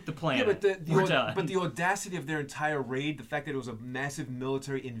 Nuke the planet. Yeah, We're done. but the audacity of their entire raid, the fact that it was a massive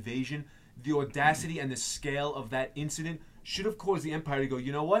military invasion, the audacity and the scale of that incident should have caused the Empire to go,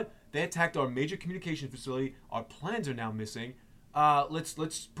 you know what? They attacked our major communication facility. Our plans are now missing.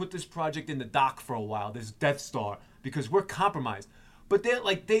 Let's put this project in the dock for a while, this Death Star, because we're compromised. But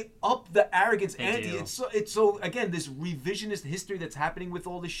they up the arrogance ante. do. It's so again, this revisionist history that's happening with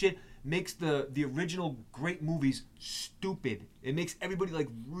all this shit makes the original great movies stupid. It makes everybody like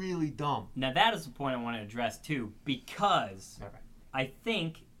really dumb. Now that is the point I want to address too, because Okay. I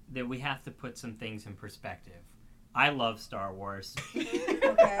think that we have to put some things in perspective. I love Star Wars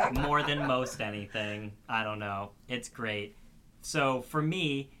Okay. more than most anything. I don't know. It's great. So for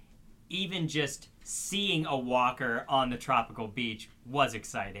me, even just seeing a walker on the tropical beach was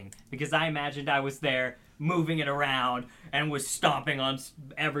exciting because I imagined I was there moving it around and was stomping on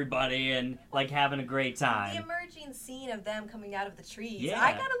everybody and like having a great The time. emerging scene of them coming out of the trees. Yeah.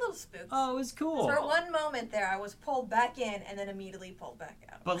 I got a little spooked. Oh, it was cool. For one moment there, I was pulled back in and then immediately pulled back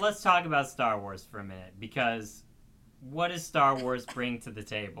out. But let's talk about Star Wars for a minute, because what does Star Wars bring to the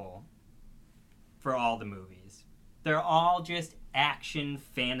table for all the movies? They're all just action,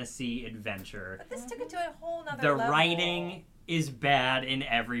 fantasy, adventure. But this took it to a whole nother The level. writing is bad in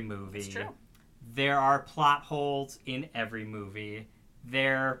every movie. It's true. There are plot holes in every movie.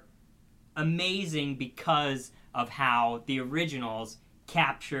 They're amazing because of how the originals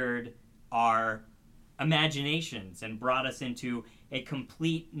captured our imaginations and brought us into a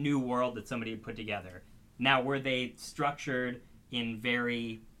complete new world that somebody had put together. Now, were they structured in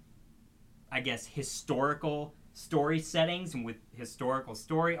very, I guess, historical story settings and with historical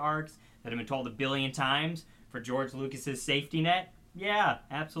story arcs that have been told 1 billion times for George Lucas's safety net? Yeah,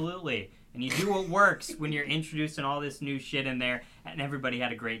 absolutely. And you do what works when you're introducing all this new shit in there and everybody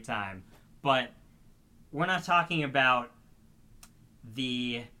had a great time. But we're not talking about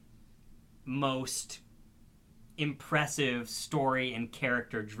the most impressive story and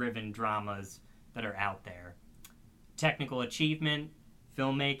character driven dramas that are out there. Technical achievement,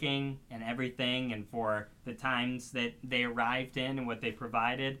 filmmaking, and everything, and for the times that they arrived in and what they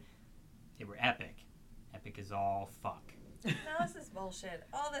provided, they were epic. Epic as all fuck. No, this is bullshit.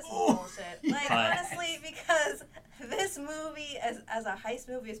 All this is bullshit. Like, But- honestly, because this movie, as a heist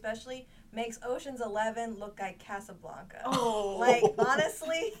movie especially, makes Ocean's 11 look like Casablanca. Oh. Like,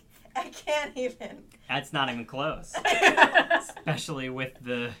 honestly, I can't even. That's not even close. Especially with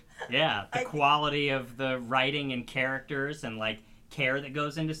the I- quality of the writing and characters and like care that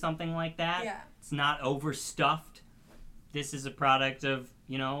goes into something like that. Yeah. It's not overstuffed. This is a product of,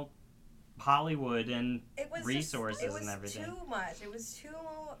 Hollywood and It was resources just, it was and everything. too much. It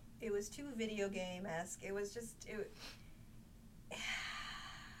was too video game-esque. It was just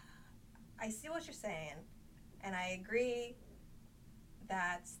I see what you're saying, and I agree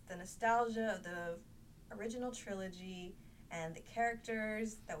that the nostalgia of the original trilogy and the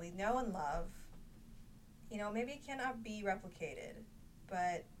characters that we know and love, maybe it cannot be replicated,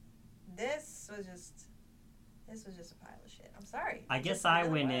 but this was just a pile of shit. I'm sorry. I It guess just I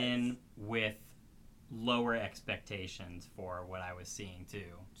really went was. in with lower expectations for what I was seeing too.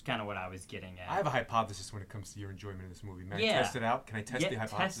 It's kind of what I was getting at. I have a hypothesis when it comes to your enjoyment of this movie. May Yeah. I test it out? Can I test the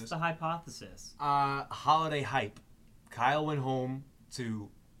hypothesis? Test the hypothesis. Holiday hype. Kyle went home to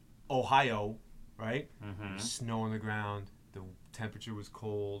Ohio, right? Mm-hmm. Snow on the ground. The temperature was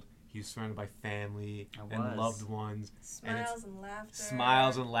cold. He was surrounded by family I and was. loved ones. Smiles and laughter.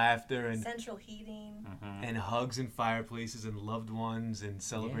 Smiles and laughter and central heating. and hugs and fireplaces and loved ones and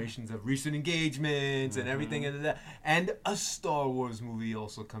celebrations of recent engagements and everything and that. And a Star Wars movie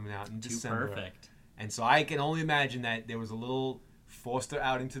also coming out in Too December. perfect. And so I can only imagine that there was a little Forster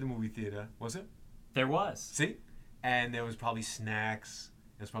outing to the movie theater. Was it? There was. See? And there was probably snacks.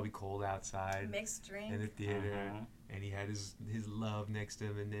 It was probably cold outside Mixed drink. in the theater. Mhm. And he had his love next to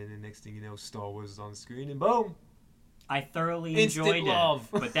him. And then the next thing you know, Star Wars is on the screen. And boom! I thoroughly Instant enjoyed love.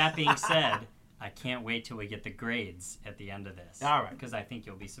 it. But that being said, I can't wait till we get the grades at the end of this. All right. Because I think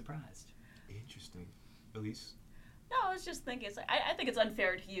you'll be surprised. Interesting. Elise? No, I was just thinking, I think it's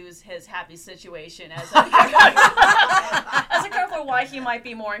unfair to use his happy situation as a cover why he might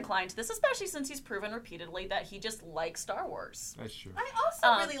be more inclined to this, especially since he's proven repeatedly that he just likes Star Wars. That's true. I also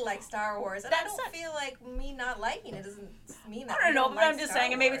Um, really like Star Wars, and I that's don't it. feel like me not liking it doesn't mean that I don't know, don't but like I'm just Star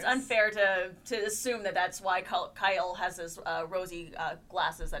saying, and maybe it's Wars. unfair to assume that that's why Kyle has his rosy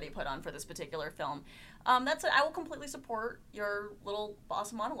glasses that he put on for this particular film. That's it. I will completely support your little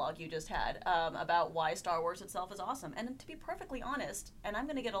boss monologue you just had about why Star Wars itself is awesome. And to be perfectly honest, and I'm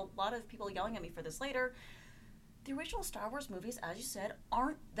going to get a lot of people yelling at me for this later, the original Star Wars movies, as you said,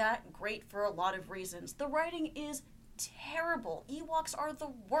 aren't that great for a lot of reasons. The writing is terrible. Ewoks are the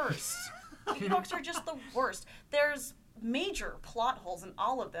worst. Ewoks are just the worst. There's major plot holes in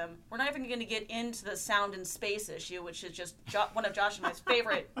all of them. We're not even going to get into the sound and space issue, which is just one of Josh and my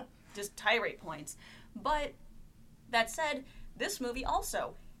favorite just tirade points. But that said, this movie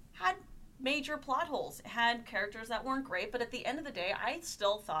also had major plot holes, had characters that weren't great, but at the end of the day, I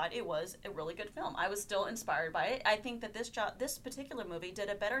still thought it was a really good film. I was still inspired by it. I think that this particular movie did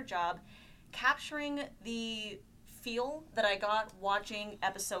a better job capturing the feel that I got watching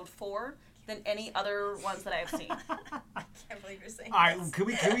episode 4 than any other ones that I've seen. I can't believe you're saying All right, this. can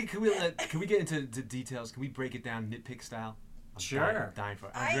we get into the details? Can we break it down nitpick style? Sure. I'm dying for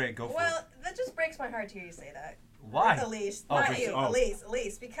it. Great, go for well, it. that just breaks my heart to hear you say that. Why? Elise, Oh, not breaks- you, oh.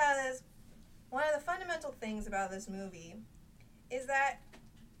 Elise, because one of the fundamental things about this movie is that,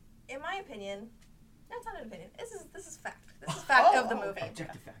 in my opinion, that's not an opinion. This is fact. This is fact of the movie. Objective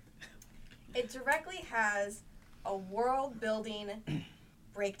fact. It directly has a world building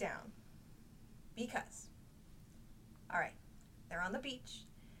breakdown. Because, all right, they're on the beach.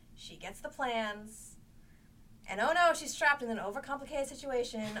 She gets the plans. And oh no, she's trapped in an overcomplicated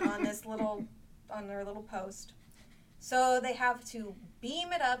situation on her little post. So they have to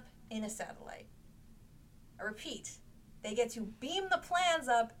beam it up in a satellite. I repeat, they get to beam the plans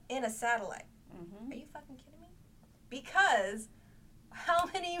up in a satellite. Mm-hmm. Are you fucking kidding me? Because how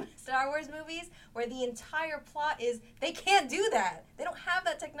many Star Wars movies where the entire plot is they can't do that? They don't have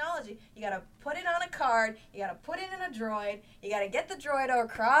that technology. You gotta put it on a card, you gotta put it in a droid, you gotta get the droid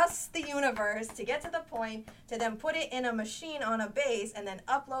across the universe to get to the point, to then put it in a machine on a base and then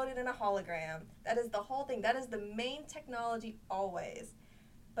upload it in a hologram. That is the whole thing. That is the main technology always.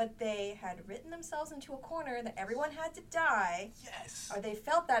 But they had written themselves into a corner that everyone had to die. Yes. Or they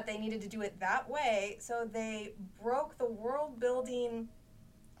felt that they needed to do it that way, so they broke the world-building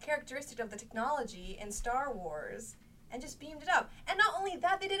characteristic of the technology in Star Wars and just beamed it up. And not only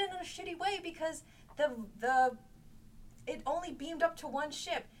that, they did it in a shitty way because it only beamed up to one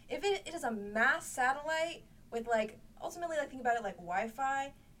ship. If it is a mass satellite with, like, ultimately, like, think about it like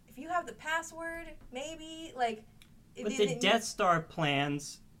Wi-Fi. If you have the password, maybe, like... But the Death Star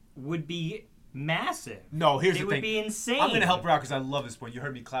plans would be massive. No, here's They the would thing. be insane. I'm going to help her out because I love this point. You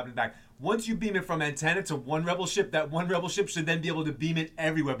heard me clapping back. Once you beam it from antenna to one rebel ship, that one rebel ship should then be able to beam it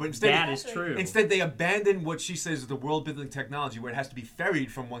everywhere. But instead, That is true. Instead, they abandon what she says is the world-building technology, where it has to be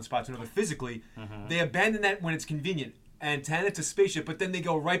ferried from one spot to another physically. They abandon that when it's convenient. Antenna to spaceship, but then they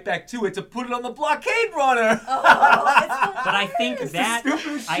go right back to it to put it on the blockade runner. Oh, it's But I think It's the that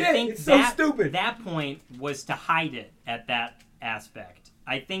stupidest I shit. think It's so that stupid. that point was to hide it at that aspect.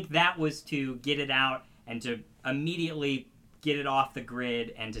 I think that was to get it out and to immediately get it off the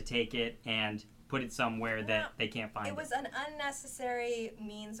grid and to take it and put it somewhere that they can't find It was an unnecessary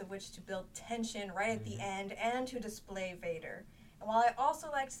means of which to build tension right at the end and to display Vader. And while I also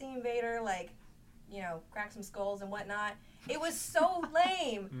liked seeing Vader, like, you know, crack some skulls and whatnot, it was so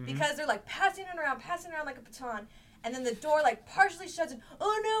lame because they're like passing it around like a baton, and then the door like partially shuts and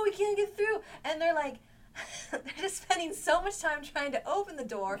oh no, we can't get through, and they're like they're just spending so much time trying to open the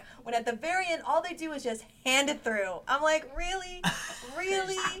door when at the very end all they do is just hand it through. I'm like, really?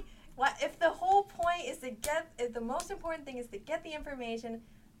 What if the whole point is if the most important thing is to get the information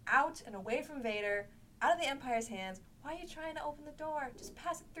out and away from Vader, out of the Empire's hands, why are you trying to open the door? Just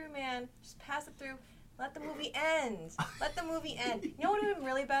pass it through, man. Just pass it through. Let the movie end. Let the movie end. You know what would have been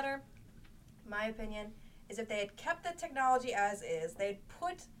really better? My opinion is if they had kept the technology as is, they'd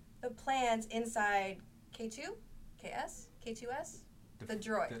put the plans inside K2, KS, K2S, the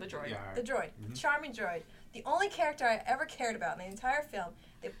droid. The droid. Yeah, The droid. Mhm. Charming droid. The only character I ever cared about in the entire film.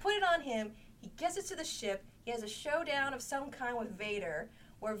 They put it on him. He gets it to the ship. He has a showdown of some kind with Vader,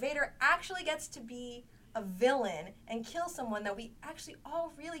 where Vader actually gets to be a villain and kill someone that we actually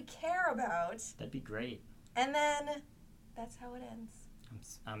all really care about. That'd be great. And then that's how it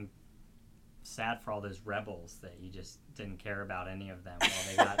ends. I'm sad for all those rebels that you just didn't care about any of them while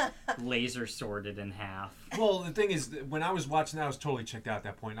they got laser sorted in half. Well, the thing is, when I was watching that, I was totally checked out at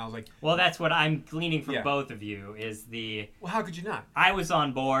that point. I was like, Well, that's what I'm gleaning from Yeah. both of you is well, how could you not? I was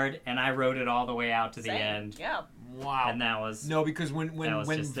on board and I wrote it all the way out to the Same. end. Yeah. Wow. And that was No, because when That was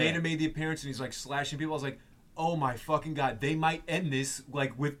just Vader it. made the appearance and he's like slashing people, I was like, oh my fucking god, they might end this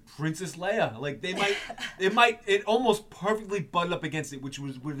like with Princess Leia. Like they might, it almost perfectly butted up against it, which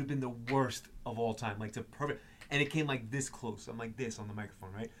would have been the worst of all time. Like to perfect, and it came like this close. I'm like this on the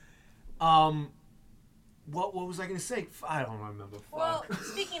microphone, right? What was I gonna say? I don't remember. Fuck. Well,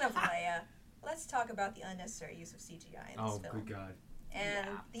 speaking of Leia, let's talk about the unnecessary use of CGI in this Oh film. good god. And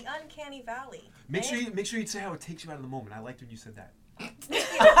the uncanny valley. Make sure right? you say how it takes you out of the moment. I liked when you said that.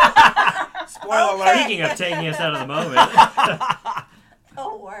 Spoiler alert. Speaking of taking us out of the moment,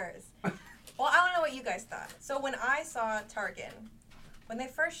 The worst. Well, I don't know what you guys thought. So when I saw Tarkin, when they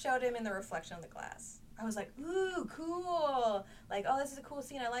first showed him in the reflection of the glass, I was like, ooh, cool. Like, oh, this is a cool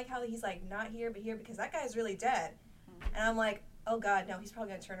scene. I like how he's like not here but here because that guy's really dead. And I'm like, oh god, no, he's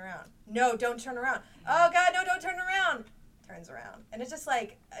probably gonna turn around. No, don't turn around. Oh god, no, don't turn around. Turns around. And it's just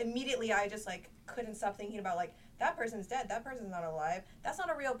like immediately I just like couldn't stop thinking about like that person's dead. That person's not alive. That's not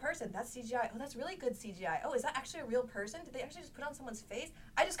a real person. That's CGI. Oh, that's really good CGI. Oh, is that actually a real person? Did they actually just put on someone's face?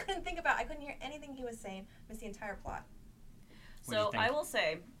 I just couldn't think about. I couldn't hear anything he was saying. Missed the entire plot. What do you So think? I will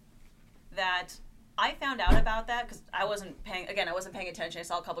say that I found out about that because I wasn't paying attention. I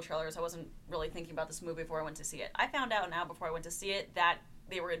saw a couple trailers. I wasn't really thinking about this movie before I went to see it. I found out now before I went to see it that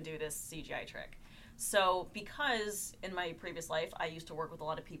they were going to do this CGI trick. So because in my previous life I used to work with a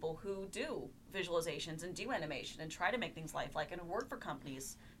lot of people who do visualizations and do animation and try to make things lifelike and work for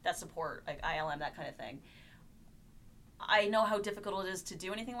companies that support like ILM, that kind of thing. I know how difficult it is to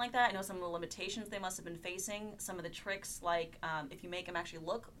do anything like that. I know some of the limitations they must have been facing. Some of the tricks, like if you make them actually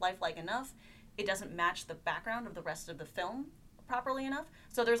look lifelike enough, it doesn't match the background of the rest of the film properly enough.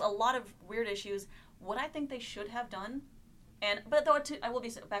 So there's a lot of weird issues. What I think they should have done, but though I will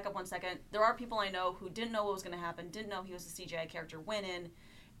be back up 1 second. There are people I know who didn't know what was going to happen, didn't know he was a CGI character, went in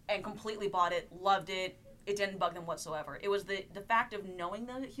and completely bought it, loved it. It didn't bug them whatsoever. It was the fact of knowing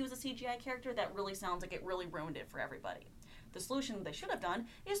that he was a CGI character that really sounds like it really ruined it for everybody. The solution they should have done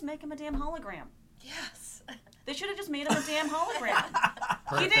is make him a damn hologram. Yes. They should have just made him a damn hologram.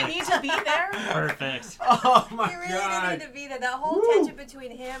 He Perfect. didn't need to be there. Perfect. Oh my He really god. didn't need to be there. That whole Woo. tension between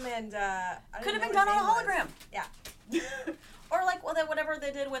him and I don't Could have know been what done his on a name hologram. was. Yeah. Or like whatever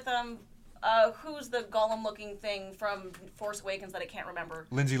they did with who's the golem-looking thing from Force Awakens that I can't remember.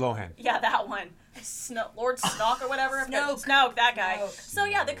 Lindsay Lohan. Yeah, that one. Lord Snoke or whatever. Snoke. That guy. Snoke. So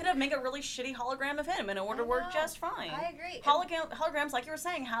yeah, they could have made a really shitty hologram of him and it would have worked know. just fine. I agree. Holograms, like you were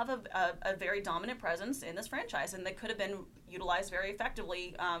saying, have a very dominant presence in this franchise, and they could have been utilized very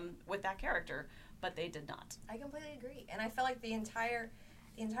effectively with that character, but they did not. I completely agree, and I felt like the entire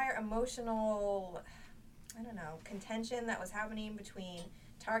emotional, I don't know, contention that was happening between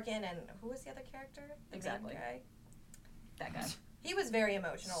Tarkin and who was the other character? The main Exactly. guy? That guy. He was very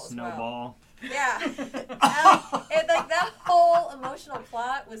emotional as well. Snowball. Yeah. Like that whole emotional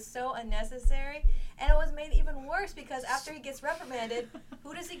plot was so unnecessary, and it was made even worse because after he gets reprimanded,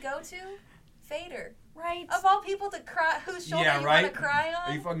 who does he go to? Vader. Right. Of all people to cry, whose shoulder Yeah, you right? want to cry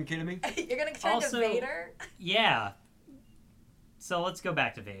Are you on? fucking kidding me? You're gonna turn Also- to Vader? Yeah. So let's go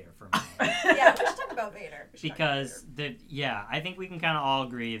back to Vader for a minute. Yeah, we should talk about Vader. Because I think we can kind of all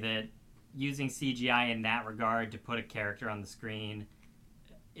agree that using CGI in that regard to put a character on the screen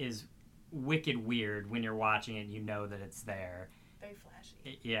is wicked weird when you're watching it and you know that it's there. Very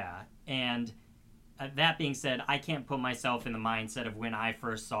flashy. Yeah, and that being said, I can't put myself in the mindset of when I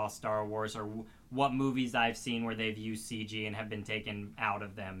first saw Star Wars or what movies I've seen where they've used CG and have been taken out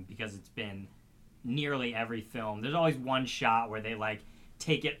of them, because it's been nearly every film. There's always one shot where they like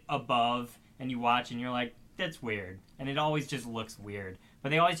take it above and you watch and you're like, that's weird, and it always just looks weird. But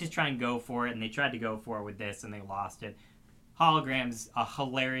they always just try and go for it, and they tried to go for it with this and they lost it. Holograms, a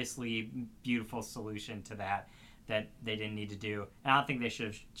hilariously beautiful solution to that they didn't need to do. And I don't think they should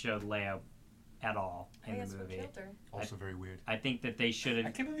have showed Leia at all in That's the what movie. killed her. Also very weird. I think that they should I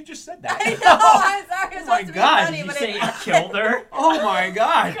have. can't believe you just said I that. know. I'm sorry. It's Oh my supposed to be God, funny, Did you but say it, it killed her? Oh my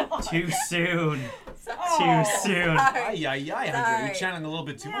God. Too soon. Sorry. Too soon. Ay, ay, ay, Andre. Sorry. You're channeling a little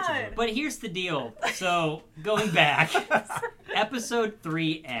bit too much of it. But here's the deal. So, going back, episode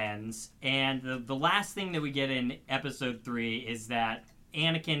 3 ends, and the last thing that we get in episode 3 is that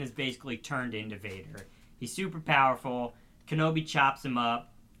Anakin is basically turned into Vader. He's super powerful. Kenobi chops him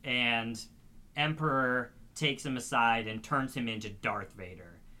up, and Emperor takes him aside and turns him into Darth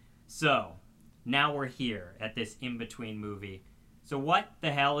Vader. So, now we're here at this in-between movie. So what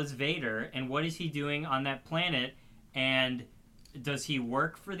the hell is Vader, and what is he doing on that planet, and does he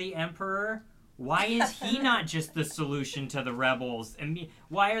work for the Emperor? Why is he not just the solution to the rebels? And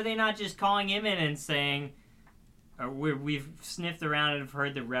why are they not just calling him in and saying, we've sniffed around and have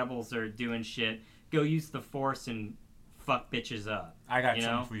heard the rebels are doing shit, go use the Force and fuck bitches up? I got You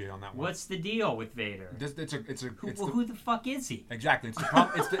something know? for you on that one. What's the deal with Vader? Who Who the fuck is he? Exactly. It's the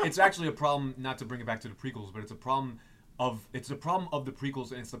problem. It's actually a problem. Not to bring it back to the prequels, but it's a problem of the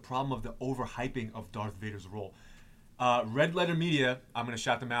prequels, and it's the problem of the overhyping of Darth Vader's role. Red Letter Media, I'm gonna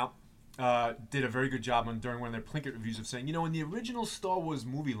shout them out, did a very good job during one of their Plinkett reviews of saying, in the original Star Wars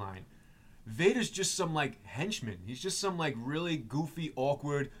movie line, Vader's just some like henchman. He's just some like really goofy,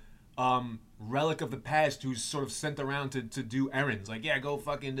 awkward relic of the past who's sort of sent around to do errands. Like, yeah, go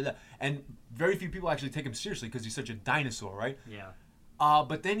fucking do that. And very few people actually take him seriously because he's such a dinosaur, right? Yeah.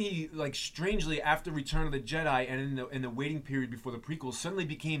 But then he, like, strangely, after Return of the Jedi and in the waiting period before the prequels, suddenly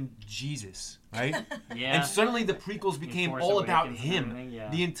became Jesus, right? Yeah. And suddenly the prequels became Force all about Awakens and him. everything,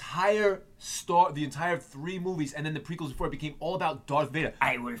 yeah. The entire 3 movies, and then the prequels before it became all about Darth Vader.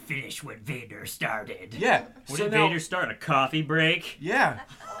 I will finish what Vader started. Yeah. What so did now, Vader start? A coffee break? Yeah.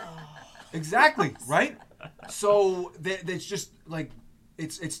 Exactly, right? So it's just like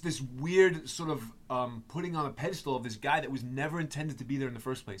it's this weird sort of putting on a pedestal of this guy that was never intended to be there in the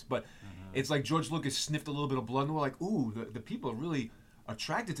first place. But it's like George Lucas sniffed a little bit of blood and we're like, ooh, the people are really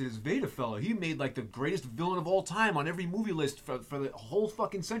attracted to this Vader fella. He made like the greatest villain of all time on every movie list for the whole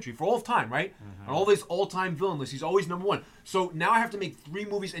fucking century, for all of time, right? On all these all-time villain lists, he's always number 1. So now I have to make 3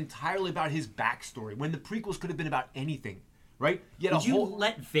 movies entirely about his backstory when the prequels could have been about anything. Right? Would you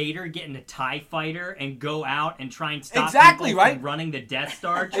let Vader get in a TIE fighter and go out and try and stop Exactly, people right? from running the Death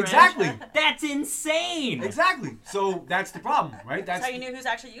Star trench? Exactly. That's insane. Exactly. So that's the problem, right? That's how you knew who's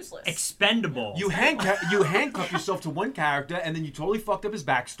actually useless. Expendable. You handcuff yourself to one character, and then you totally fucked up his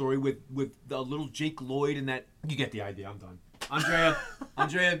backstory with the little Jake Lloyd and that. You get the idea. I'm done.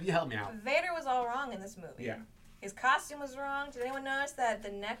 Andrea, you help me out. Vader was all wrong in this movie. Yeah. His costume was wrong. Did anyone notice that the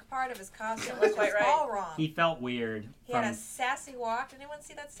neck part of his costume was Quite just right. all wrong? He felt weird. He had a sassy walk. Did anyone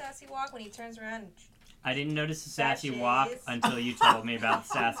see that sassy walk when he turns around? And... I didn't notice the sassy Batches. walk until you told me about the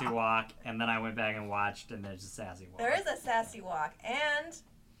sassy walk, and then I went back and watched, and there's a sassy walk. There is a sassy walk. And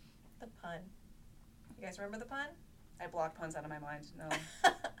the pun. You guys remember the pun? I blocked puns out of my mind. No.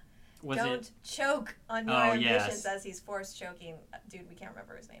 Was Don't it? choke on your Oh, ambitions yes. as he's force choking. Dude, we can't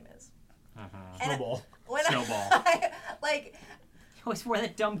remember his name is. Uh-huh. And Snowball. When Snowball. like, I always wear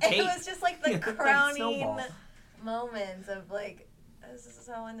that dumb cape. it was just like the Like crowning Snowball. moments of like, this is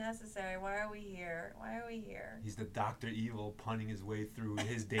so unnecessary. Why are we here? Why are we here? He's the Dr. Evil punning his way through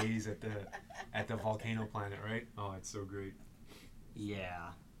his days at the volcano planet, right? Oh, it's so great.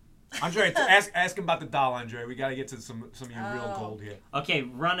 Yeah. Andre, ask him about the doll, Andre. We got to get to some of your real Oh. gold here. Okay,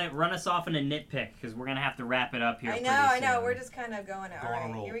 run us off in a nitpick, because we're going to have to wrap it up here I pretty know. soon. We're just kind of going. All Go on a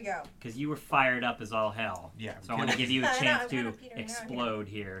right, roll. here we go. Because you were fired up as all hell. Yeah, So I want to give you a I know, chance I'm to kinda petering out here. explode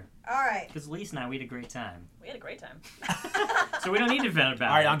here. All right. Because Lisa and I, we had a great time. We had a great time. So we don't need to vent about it.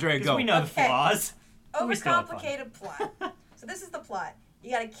 All right, Andrea, 'cause go. we know the Okay. flaws. We still had fun. Overcomplicated plot. So this is the plot.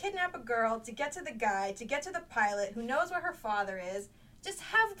 You gotta kidnap a girl to get to the guy, to get to the pilot who knows where her father is. Just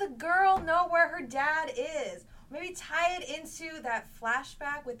have the girl know where her dad is. Maybe tie it into that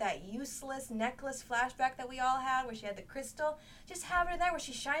flashback with that useless necklace flashback that we all had where she had the crystal. Just have her there where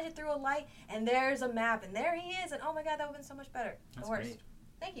she shines it through a light and there's a map and there he is and oh my god, that would have been so much better. That's the worst. great.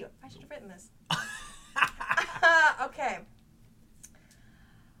 Thank you. I should have written this. Okay.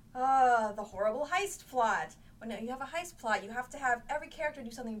 The horrible heist plot. When you have a heist plot, you have to have every character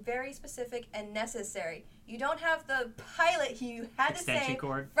do something very specific and necessary. You don't have the pilot who you had Extension to save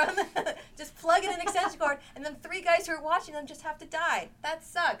cord. from just plug in an extension cord, and then 3 guys who are watching them just have to die. That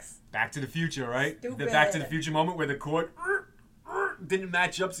sucks. Back to the Future, right? The Stupid. Back to the Future moment where the cord didn't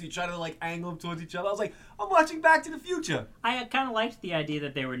match up, so you try to like angle them towards each other. I was like, I'm watching Back to the Future. I kind of liked the idea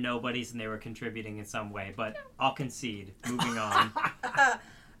that they were nobodies and they were contributing in some way, but I'll concede. Moving on.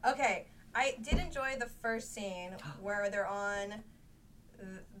 Okay, I did enjoy the first scene where they're on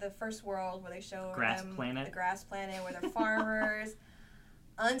the first world where they show Grass them planet. the grass planet where they're farmers,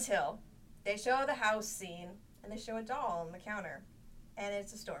 until they show the house scene and they show a doll on the counter, and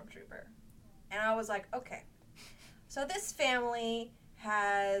it's a stormtrooper, and I was like, okay, so this family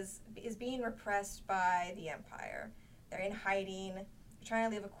is being repressed by the Empire. They're in hiding. They're trying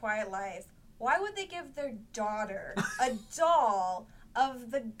to live a quiet life. Why would they give their daughter a doll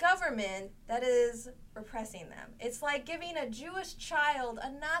of the government that is repressing them? It's like giving a Jewish child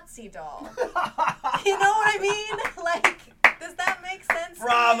a Nazi doll. You know what I mean? Like, does that make sense?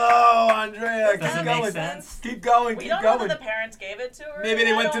 Bravo, Andrea. Does it Keep make going. sense? Keep going. We Keep don't know going. that the parents gave it to her. Maybe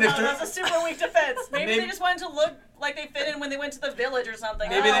they went to the That's a super weak defense. Maybe Maybe- they just wanted to look like they fit in when they went to the village or something.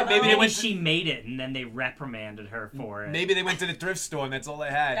 Maybe I don't they know. Maybe went she made it and then they reprimanded her for it. Maybe they went to the thrift store and that's all they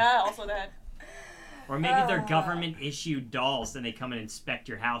had. Yeah, also that. Or maybe they're government-issued dolls and they come and inspect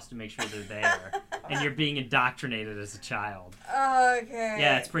your house to make sure they're there. And you're being indoctrinated as a child. Okay.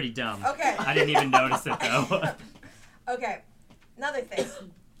 Yeah, it's pretty dumb. Okay. I didn't even notice it, though. Okay. Another thing.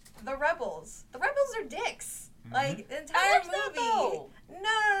 The rebels. The rebels are dicks. Like, the I entire liked that, movie. though.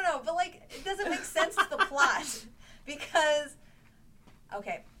 No. But, like, it doesn't make sense to the plot. Because,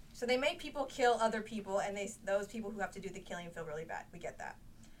 okay, so they make people kill other people, and those people who have to do the killing feel really bad. We get that.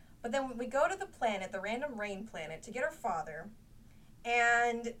 But then we go to the planet, the random rain planet, to get her father,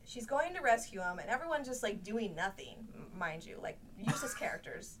 and she's going to rescue him, and everyone's just, like, doing nothing, mind you. Like, useless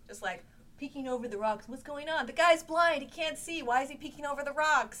characters. Just, like, peeking over the rocks. What's going on? The guy's blind. He can't see. Why is he peeking over the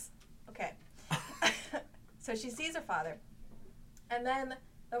rocks? Okay. So she sees her father. And then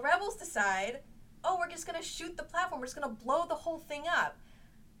the rebels decide, oh, we're just going to shoot the platform. We're just going to blow the whole thing up.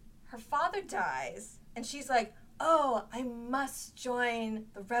 Her father dies. And she's like, oh, I must join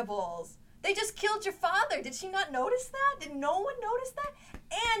the rebels. They just killed your father. Did she not notice that? Did no one notice that?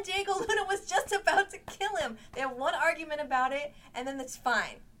 And Diego Luna was just about to kill him. They have one argument about it, and then it's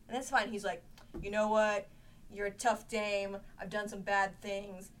fine. And that's fine. He's like, you know what? You're a tough dame. I've done some bad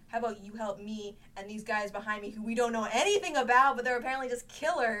things. How about you help me and these guys behind me who we don't know anything about, but they're apparently just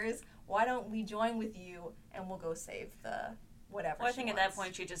killers. Why don't we join with you and we'll go save the whatever Well, I she think at that wants.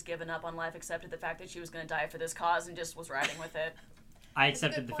 point she'd just given up on life, accepted the fact that she was going to die for this cause, and just was riding with it. I It's a good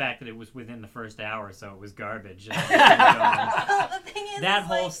accepted the point. fact that it was within the first hour, so it was garbage. The thing is, That is,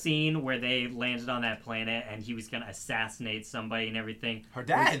 whole like, scene where they landed on that planet and he was going to assassinate somebody and everything. Her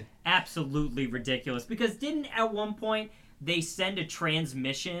dad. was absolutely ridiculous. Because didn't at one point they send a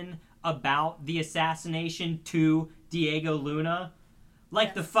transmission about the assassination to Diego Luna? Like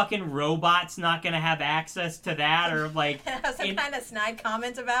Yes. the fucking robot's not going to have access to that, or like, have some in- kind of snide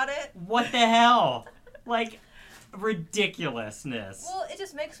comment about it. what the hell? Like, ridiculousness. Well, it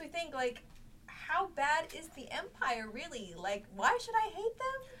just makes me think, like, how bad is the Empire really? Like, why should I hate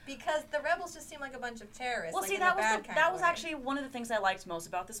them? Because the rebels just seem like a bunch of terrorists. Well, like, see, in that a was bad kind that of was way. actually one of the things I liked most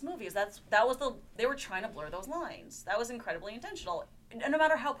about this movie. Is they were trying to blur those lines. That was incredibly intentional. And no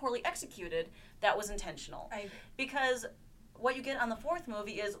matter how poorly executed, that was intentional. I agree. Because what you get on the fourth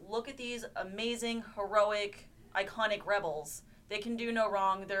movie is, look at these amazing, heroic, iconic rebels. They can do no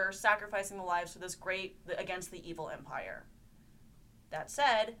wrong. They're sacrificing their lives for this against the evil empire. That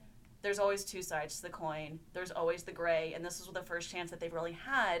said, there's always two sides to the coin. There's always the gray, and this is the first chance that they've really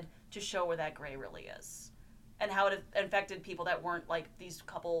had to show where that gray really is, and how it affected people that weren't like these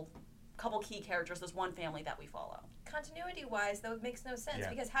couple key characters. This one family that we follow. Continuity-wise, though, it makes no sense, Yeah.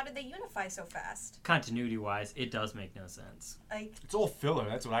 because how did they unify so fast? Continuity-wise, it does make no sense. Like, It's all filler.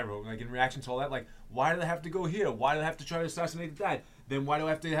 That's what I wrote. Like, in reaction to all that, like, why do they have to go here? Why do they have to try to assassinate the dad? Then why do I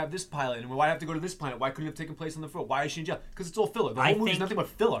have to have this pilot? And why do I have to go to this planet? Why couldn't it have taken place on the front? Why is she in jail? Because it's all filler. The I whole movie's think- nothing but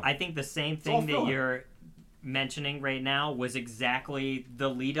filler. I think the same all thing that filler. you're mentioning right now was exactly the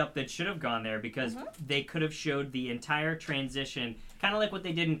lead up that should have gone there, because they could have showed the entire transition, kind of like what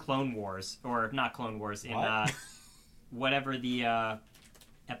they did in Clone Wars, or not Clone Wars, in What? whatever the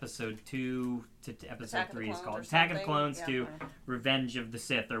episode 2 to episode Attack of the 3 is Clones called. or Attack of the something. Clones Yeah. to Revenge of the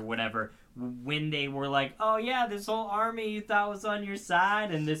Sith, or whatever, when they were like, oh yeah, this whole army you thought was on your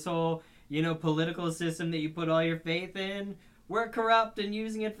side, and this whole, political system that you put all your faith in, we're corrupt and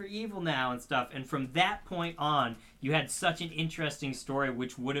using it for evil now and stuff. And from that point on, you had such an interesting story,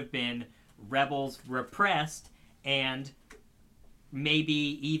 which would have been rebels repressed and maybe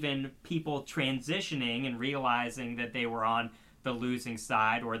even people transitioning and realizing that they were on the losing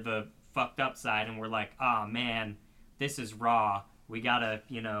side or the fucked up side, and were like, oh man, this is raw. We gotta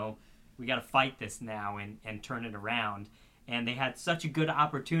fight this now and turn it around. And they had such a good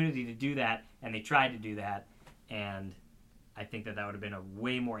opportunity to do that, and they tried to do that, and I think that would have been a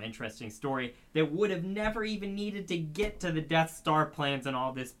way more interesting story that would have never even needed to get to the Death Star plans and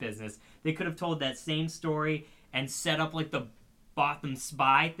all this business. They could have told that same story and set up like the Botham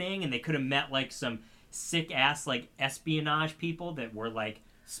spy thing, and they could have met like some sick ass like espionage people that were like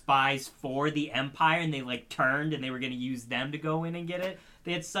spies for the Empire, and they like turned and they were going to use them to go in and get it.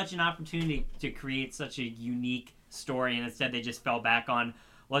 They had such an opportunity to create such a unique story, and instead they just fell back on,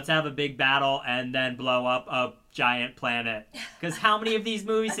 let's have a big battle and then blow up a giant planet. Because how many of these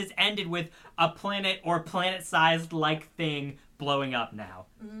movies has ended with a planet or planet-sized like thing blowing up now?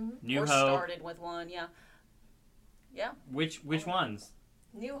 Mm-hmm. New or Hope. started with one, yeah. Yeah. Which ones?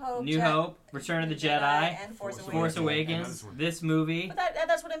 New Hope, New Hope, Return of the Jedi, and Force Force Awakens. Force And Awakens, this one. this movie. But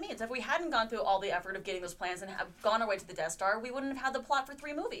that's what it means. If we hadn't gone through all the effort of getting those plans and have gone our way to the Death Star, we wouldn't have had the plot for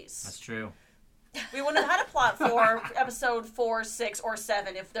 3 movies. That's true. We wouldn't have had a plot for episode 4, 6, or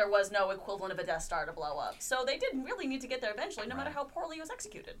 7 if there was no equivalent of a Death Star to blow up. So they didn't really need to get there eventually, no matter Right. how poorly it was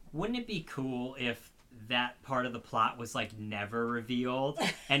executed. Wouldn't it be cool if that part of the plot was like never revealed,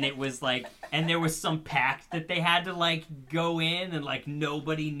 and it was like, and there was some pact that they had to like go in, and like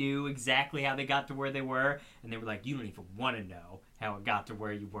nobody knew exactly how they got to where they were, and they were like, you don't even want to know how it got to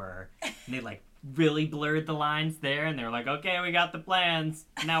where you were, and they like really blurred the lines there, and they were like, okay, we got the plans,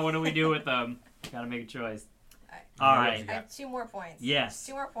 now what do we do with them? Gotta make a choice. All right. I have 2 more points. Yes.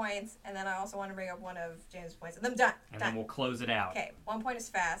 2 more points, and then I also want to bring up one of James' points, and I'm done. And then we'll close it out. Okay, 1 point is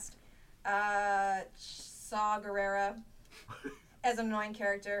fast. Saw Gerrera as an annoying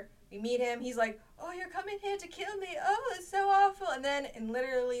character. We meet him. He's like, "Oh, you're coming here to kill me. Oh, it's so awful." And then in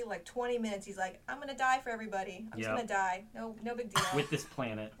literally like 20 minutes, he's like, "I'm gonna die for everybody. I'm just Yep. gonna die. No big deal." With this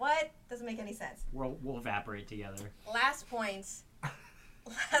planet, What? Doesn't make any sense. we'll evaporate together. Last point.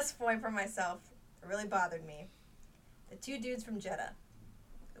 Last point for myself. It really bothered me. The 2 dudes from Jeddah.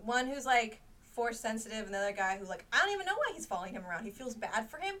 The one who's like force sensitive, and the other guy who like I don't even know why he's following him around. He feels bad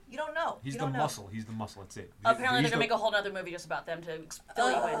for him. You don't know. He's you the don't know. muscle. He's the muscle. That's it. Apparently, He's they're going to make a whole other movie just about them to fill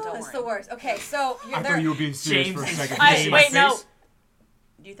you in. Don't It's worry. the worst. Okay, so you're I there. thought you were being serious James for a is- second. I- You see my wait, no. face?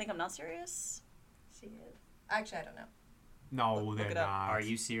 Do you think I'm not serious? She is. Actually, I don't know. No, Look they're it up. not. Are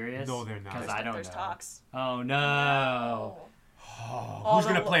you serious? No, they're not. Because I don't There's know. talks. Oh no. Oh, who's the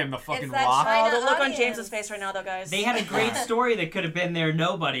gonna lo- play him? The fucking It's that Rock? China- Oh, the look on audience. James's face right now, though, guys. They had a great story that could have been their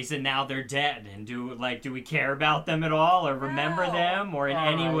nobodies, and now they're dead. And do we care about them at all, or remember No. them, or in All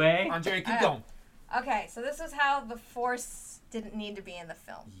any right. way? Andre, keep I- going. Okay, so this is how the Force didn't need to be in the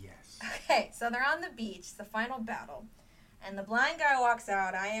film. Yes. Okay, so they're on the beach, the final battle, and the blind guy walks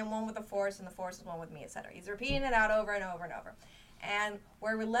out. I am one with the Force, and the Force is one with me, etc. He's repeating it out over and over and over. And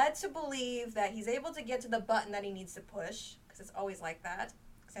we're led to believe that he's able to get to the button that he needs to push, because it's always like that.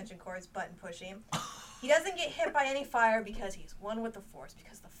 Extension cords, button pushing. He doesn't get hit by any fire because he's one with the Force,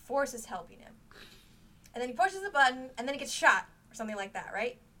 because the Force is helping him. And then he pushes the button, and then he gets shot, or something like that,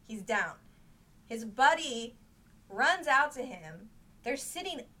 right? He's down. His buddy runs out to him. They're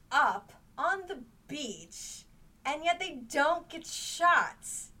sitting up on the beach, and yet they don't get shot.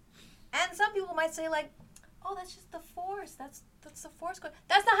 And some people might say, like, oh, that's just the Force. That's the Force.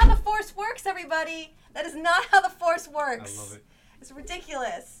 That's not how the Force works, everybody. That is not how the Force works. I love it. It's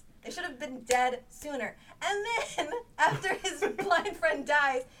ridiculous. They should have been dead sooner. And then, after his blind friend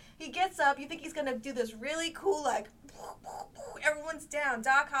dies, he gets up. You think he's going to do this really cool, like, everyone's down.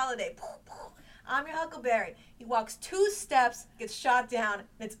 Doc Holliday. I'm your Huckleberry. He walks 2 steps, gets shot down, and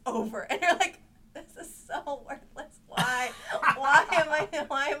it's over. And you're like, this is so worthless. Why? Why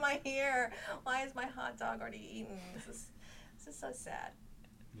am I here? Why is my hot dog already eaten? This is so sad.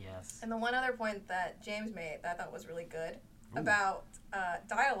 Yes. And the one other point that James made that I thought was really good Ooh. about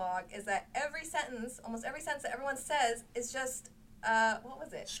dialogue is that almost every sentence that everyone says is just, what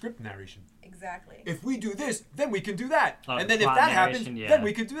was it? Script narration. Exactly. If we do this, then we can do that. Oh, And then if plot that narration, happens, yeah. then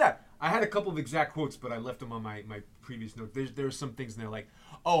we can do that. I had a couple of exact quotes, but I left them on my previous note. There are some things in there like,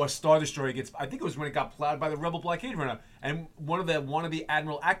 oh, a Star Destroyer gets, I think it was when it got plowed by the Rebel blockade runner. And one of the wannabe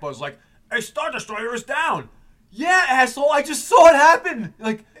Admiral Akbar was like, a Star Destroyer is down. Yeah, asshole, I just saw it happen.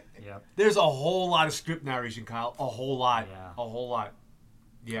 Like, Yep. there's a whole lot of script narration, Kyle. A whole lot. Yeah. A whole lot.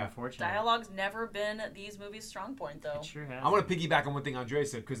 Yeah. Unfortunately. Dialogue's never been these movies' strong point, though. It sure has. I want to piggyback on one thing Andrea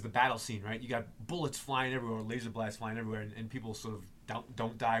said, because the battle scene, right? You got bullets flying everywhere, laser blasts flying everywhere, and people sort of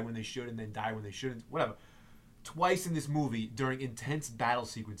don't die when they should and then die when they shouldn't. Whatever. Twice in this movie, during intense battle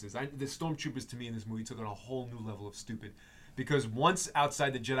sequences, the stormtroopers to me in this movie took on a whole new level of stupid. Because once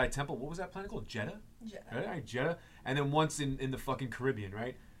outside the Jedi Temple, what was that planet called? Jeddah? Jedi. Right, Jeddah. And then once in the fucking Caribbean,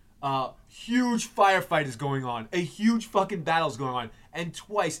 right? Huge firefight is going on. A huge fucking battle's going on. And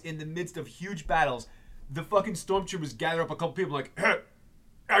twice in the midst of huge battles, the fucking stormtroopers gather up a couple people like, hey,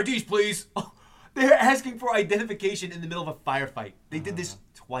 IDs, please. They're asking for identification in the middle of a firefight. They did this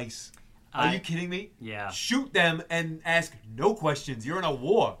twice. Are you kidding me? Yeah. Shoot them and ask no questions. You're in a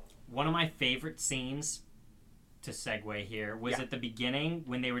war. One of my favorite scenes to segue here was Yeah. at the beginning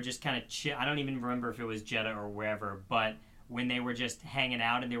when they were just kind of I don't even remember if it was Jeddah or wherever, but when they were just hanging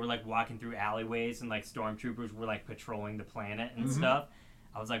out and they were like walking through alleyways and like stormtroopers were like patrolling the planet and stuff.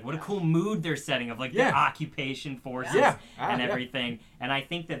 I was like, what a cool mood they're setting of like the occupation forces and everything. And I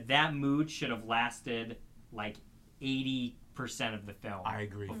think that mood should have lasted like 80% of the film. I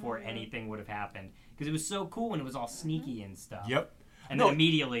agree. Before anything would have happened. Because it was so cool when it was all sneaky and stuff. Yep. And then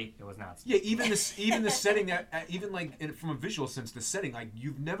immediately it was not sneaky. Yeah, even the setting that even like from a visual sense, the setting, like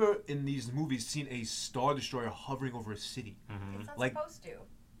you've never in these movies seen a Star Destroyer hovering over a city. It's not Like- supposed to.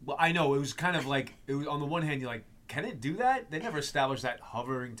 Well, I know it was kind of like it was on the one hand you're like, can it do that? They never established that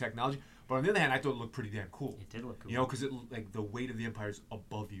hovering technology. But on the other hand, I thought it looked pretty damn cool. It did look cool. You know, because it like the weight of the Empire is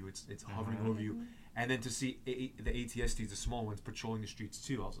above you. It's hovering over you, and then to see the ATSTs, the small ones, patrolling the streets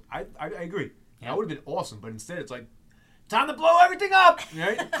too. I agree. Yeah. That would have been awesome. But instead, it's like time to blow everything up.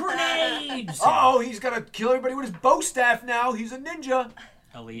 Right? Grenades! Oh, he's got to kill everybody with his bow staff now. He's a ninja.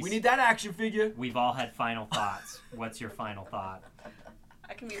 Elise, We need that action figure. we've all had final thoughts. What's your final thought?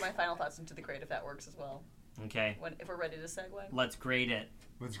 I can weave my final thoughts into the grade if that works as well. Okay, If we're ready to segue. let's grade it.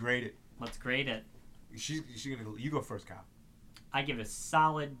 Let's grade it. Let's grade it. She's gonna. You go first, Kyle. I give it a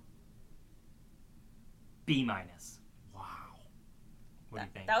solid B-. Wow. What do you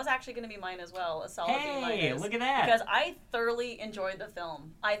think? That was actually going to be mine as well, a solid Hey, B-. look at that. Because I thoroughly enjoyed the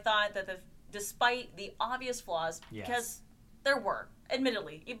film. I thought that despite the obvious flaws, Yes. because there were,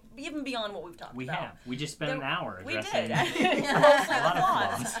 admittedly, even beyond what we've talked We about. have. We just spent an hour We addressing did. a Mostly the lot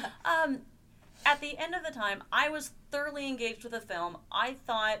of flaws. flaws. At the end of the time, I was thoroughly engaged with the film. I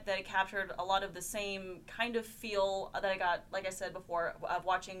thought that it captured a lot of the same kind of feel that I got, like I said before, of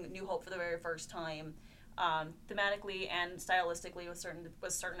watching New Hope for the very first time, thematically and stylistically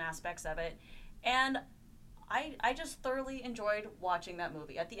with certain aspects of it. And I just thoroughly enjoyed watching that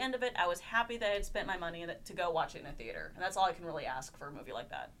movie. At the end of it, I was happy that I had spent my money to go watch it in a theater. And that's all I can really ask for a movie like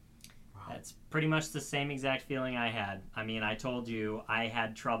that. That's pretty much the same exact feeling I had. I mean, I told you I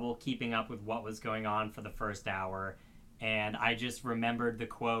had trouble keeping up with what was going on for the first hour, and I just remembered the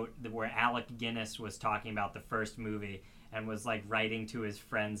quote where Alec Guinness was talking about the first movie and was like writing to his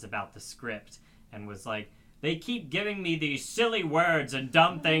friends about the script and was like, they keep giving me these silly words and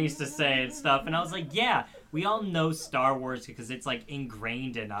dumb things to say and stuff. And I was like, yeah, we all know Star Wars because it's like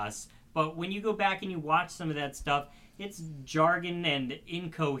ingrained in us. But when you go back and you watch some of that stuff, it's jargon and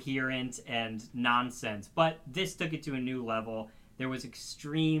incoherent and nonsense. But this took it to a new level. There was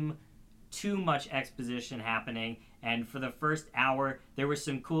too much exposition happening. And for the first hour, there were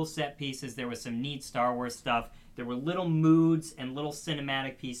some cool set pieces. There was some neat Star Wars stuff. There were little moods and little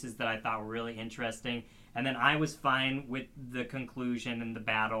cinematic pieces that I thought were really interesting. And then I was fine with the conclusion and the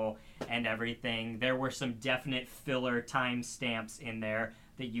battle and everything. There were some definite filler time stamps in there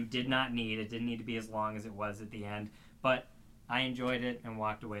that you did not need. It didn't need to be as long as it was at the end. But I enjoyed it and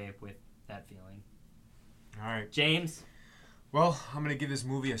walked away with that feeling. All right. James? Well, I'm gonna give this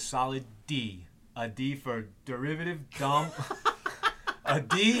movie a solid D. A D for derivative, dumb. a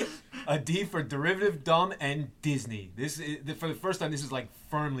D for derivative, dumb, and Disney. This is, for the first time, this is like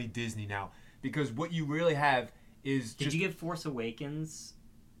firmly Disney now, because what you really have is. Did you give Force Awakens?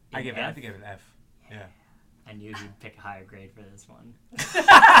 I think I F? gave it an F. Yeah. I knew you'd pick a higher grade for this one.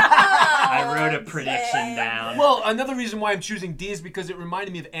 I wrote a prediction down. Well, another reason why I'm choosing D is because it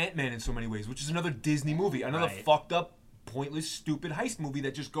reminded me of Ant-Man in so many ways, which is another Disney movie, another Right. fucked up, pointless, stupid heist movie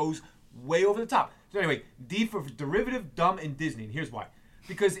that just goes way over the top. So anyway, D for derivative, dumb, and Disney. And here's why.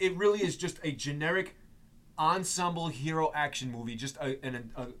 Because it really is just a generic ensemble hero action movie, just a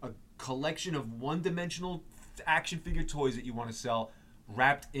collection of one-dimensional action figure toys that you want to sell,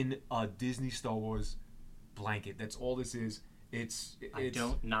 wrapped in a Disney Star Wars blanket. That's all this is. It's I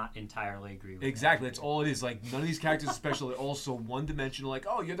don't not entirely agree with exactly. that. That's all it is. Like none of these characters are special. They're all so one-dimensional. Like,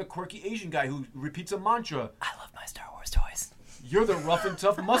 oh, you're the quirky Asian guy who repeats a mantra. I love my Star Wars toys. You're the rough and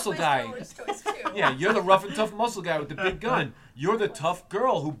tough muscle guy. Yeah, you're the rough and tough muscle guy with the big gun. You're the tough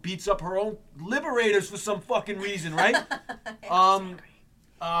girl who beats up her own liberators for some fucking reason, right?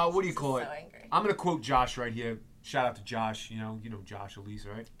 What do you call it? So angry. I'm gonna quote Josh right here. Shout out to Josh. You know Josh, Elise,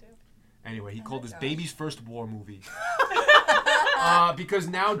 right? Anyway, he called this Josh. baby's first war movie. Because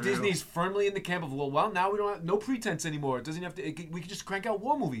now Disney's firmly in the camp of, well, now we don't have no pretense anymore. It doesn't have to. We can just crank out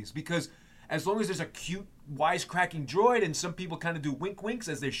war movies because as long as there's a cute, wisecracking droid and some people kind of do wink winks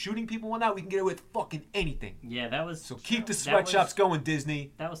as they're shooting people and whatnot, we can get away with fucking anything. Yeah, that was. So keep the that sweatshops was- going,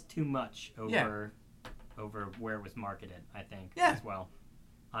 Disney. That was too much over where it was marketed, I think, Yeah. as well.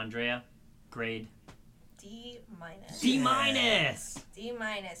 Andrea, grade D minus. D minus. D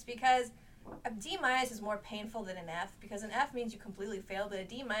minus because A D- is more painful than an F, because an F means you completely failed, but a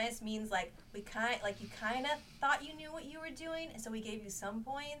D- means like you kind of thought you knew what you were doing, and so we gave you some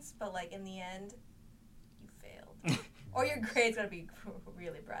points, but like in the end, you failed, or your grade's gonna be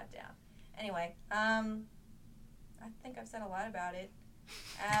really brought down. Anyway, I think I've said a lot about it.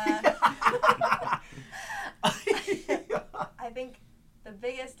 I think the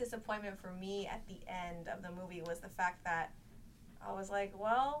biggest disappointment for me at the end of the movie was the fact that I was like,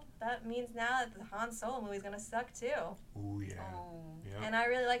 well, that means now that the Han Solo movie is going to suck too. Ooh, yeah. Oh. Yeah. And I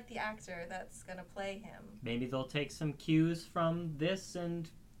really like the actor that's going to play him. Maybe they'll take some cues from this and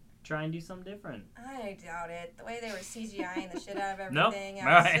try and do something different. I doubt it. The way they were CGIing the shit out of Nope. everything,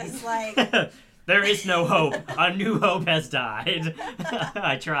 I was just like... There is no hope. A new hope has died.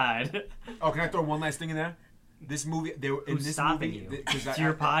 I tried. Oh, can I throw one last thing in there? This movie, in Who's this stopping movie, you? 'cause It's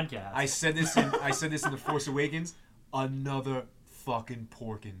your podcast. I said this in The Force Awakens. Another fucking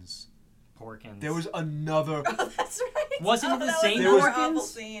Porkins. Porkins. There was another. Oh, that's right. Wasn't it the that same was another Porkins? awful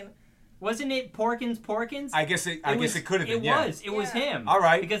scene. Wasn't it Porkins? I guess it could have been. It yeah. was. It was Yeah. him. All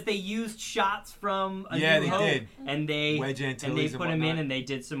right. Because they used shots from A Yeah, New they Hope, did. and they Wedge and they Antilles put and him in, whatnot. and they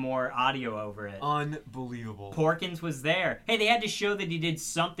did some more audio over it. Unbelievable. Porkins was there. Hey, they had to show that he did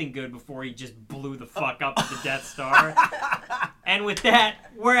something good before he just blew the fuck up the Death Star. And with that,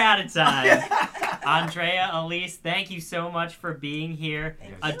 we're out of time. Andrea, Elise, thank you so much for being here.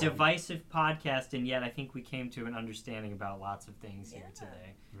 Thank A you. divisive podcast, and yet I think we came to an understanding about lots of things here Yeah.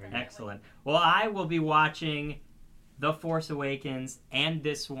 today. Very Excellent. Well, I will be watching The Force Awakens and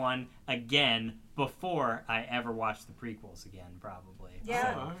this one again before I ever watch the prequels again, probably.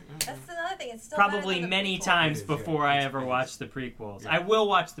 Yeah. Oh, That's another thing. It's still better Probably than the many prequel. times It is, yeah. before I It's- ever it is. watch the prequels. Yeah. I will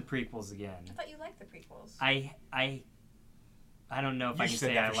watch the prequels again. I thought you liked the prequels. I don't know if You I can said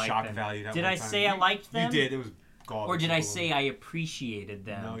say that I for liked shock them. value that Did one I time. say I liked them? You did. It was garbage. Or did I say I appreciated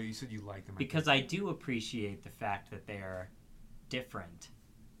them? No, you said you liked them. Because I do appreciate the fact that they are different.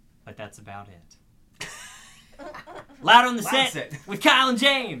 But that's about it. Loud on the Loud Set Set. with Kyle and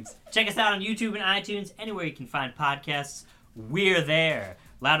James. Check us out on YouTube and iTunes. Anywhere you can find podcasts, we're there.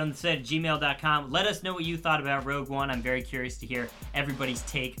 loudontheset@gmail.com. Let us know what you thought about Rogue One. I'm very curious to hear everybody's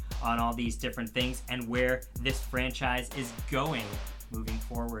take on all these different things and where this franchise is going moving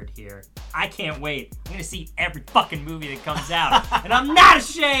forward here. I can't wait. I'm going to see every fucking movie that comes out. And I'm not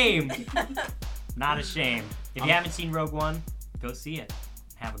ashamed. Not ashamed. If you haven't seen Rogue One, go see it.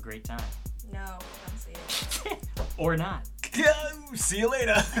 Have a great time. No, don't see it. Or not. See you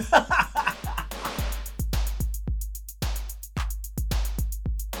later.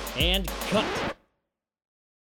 And cut.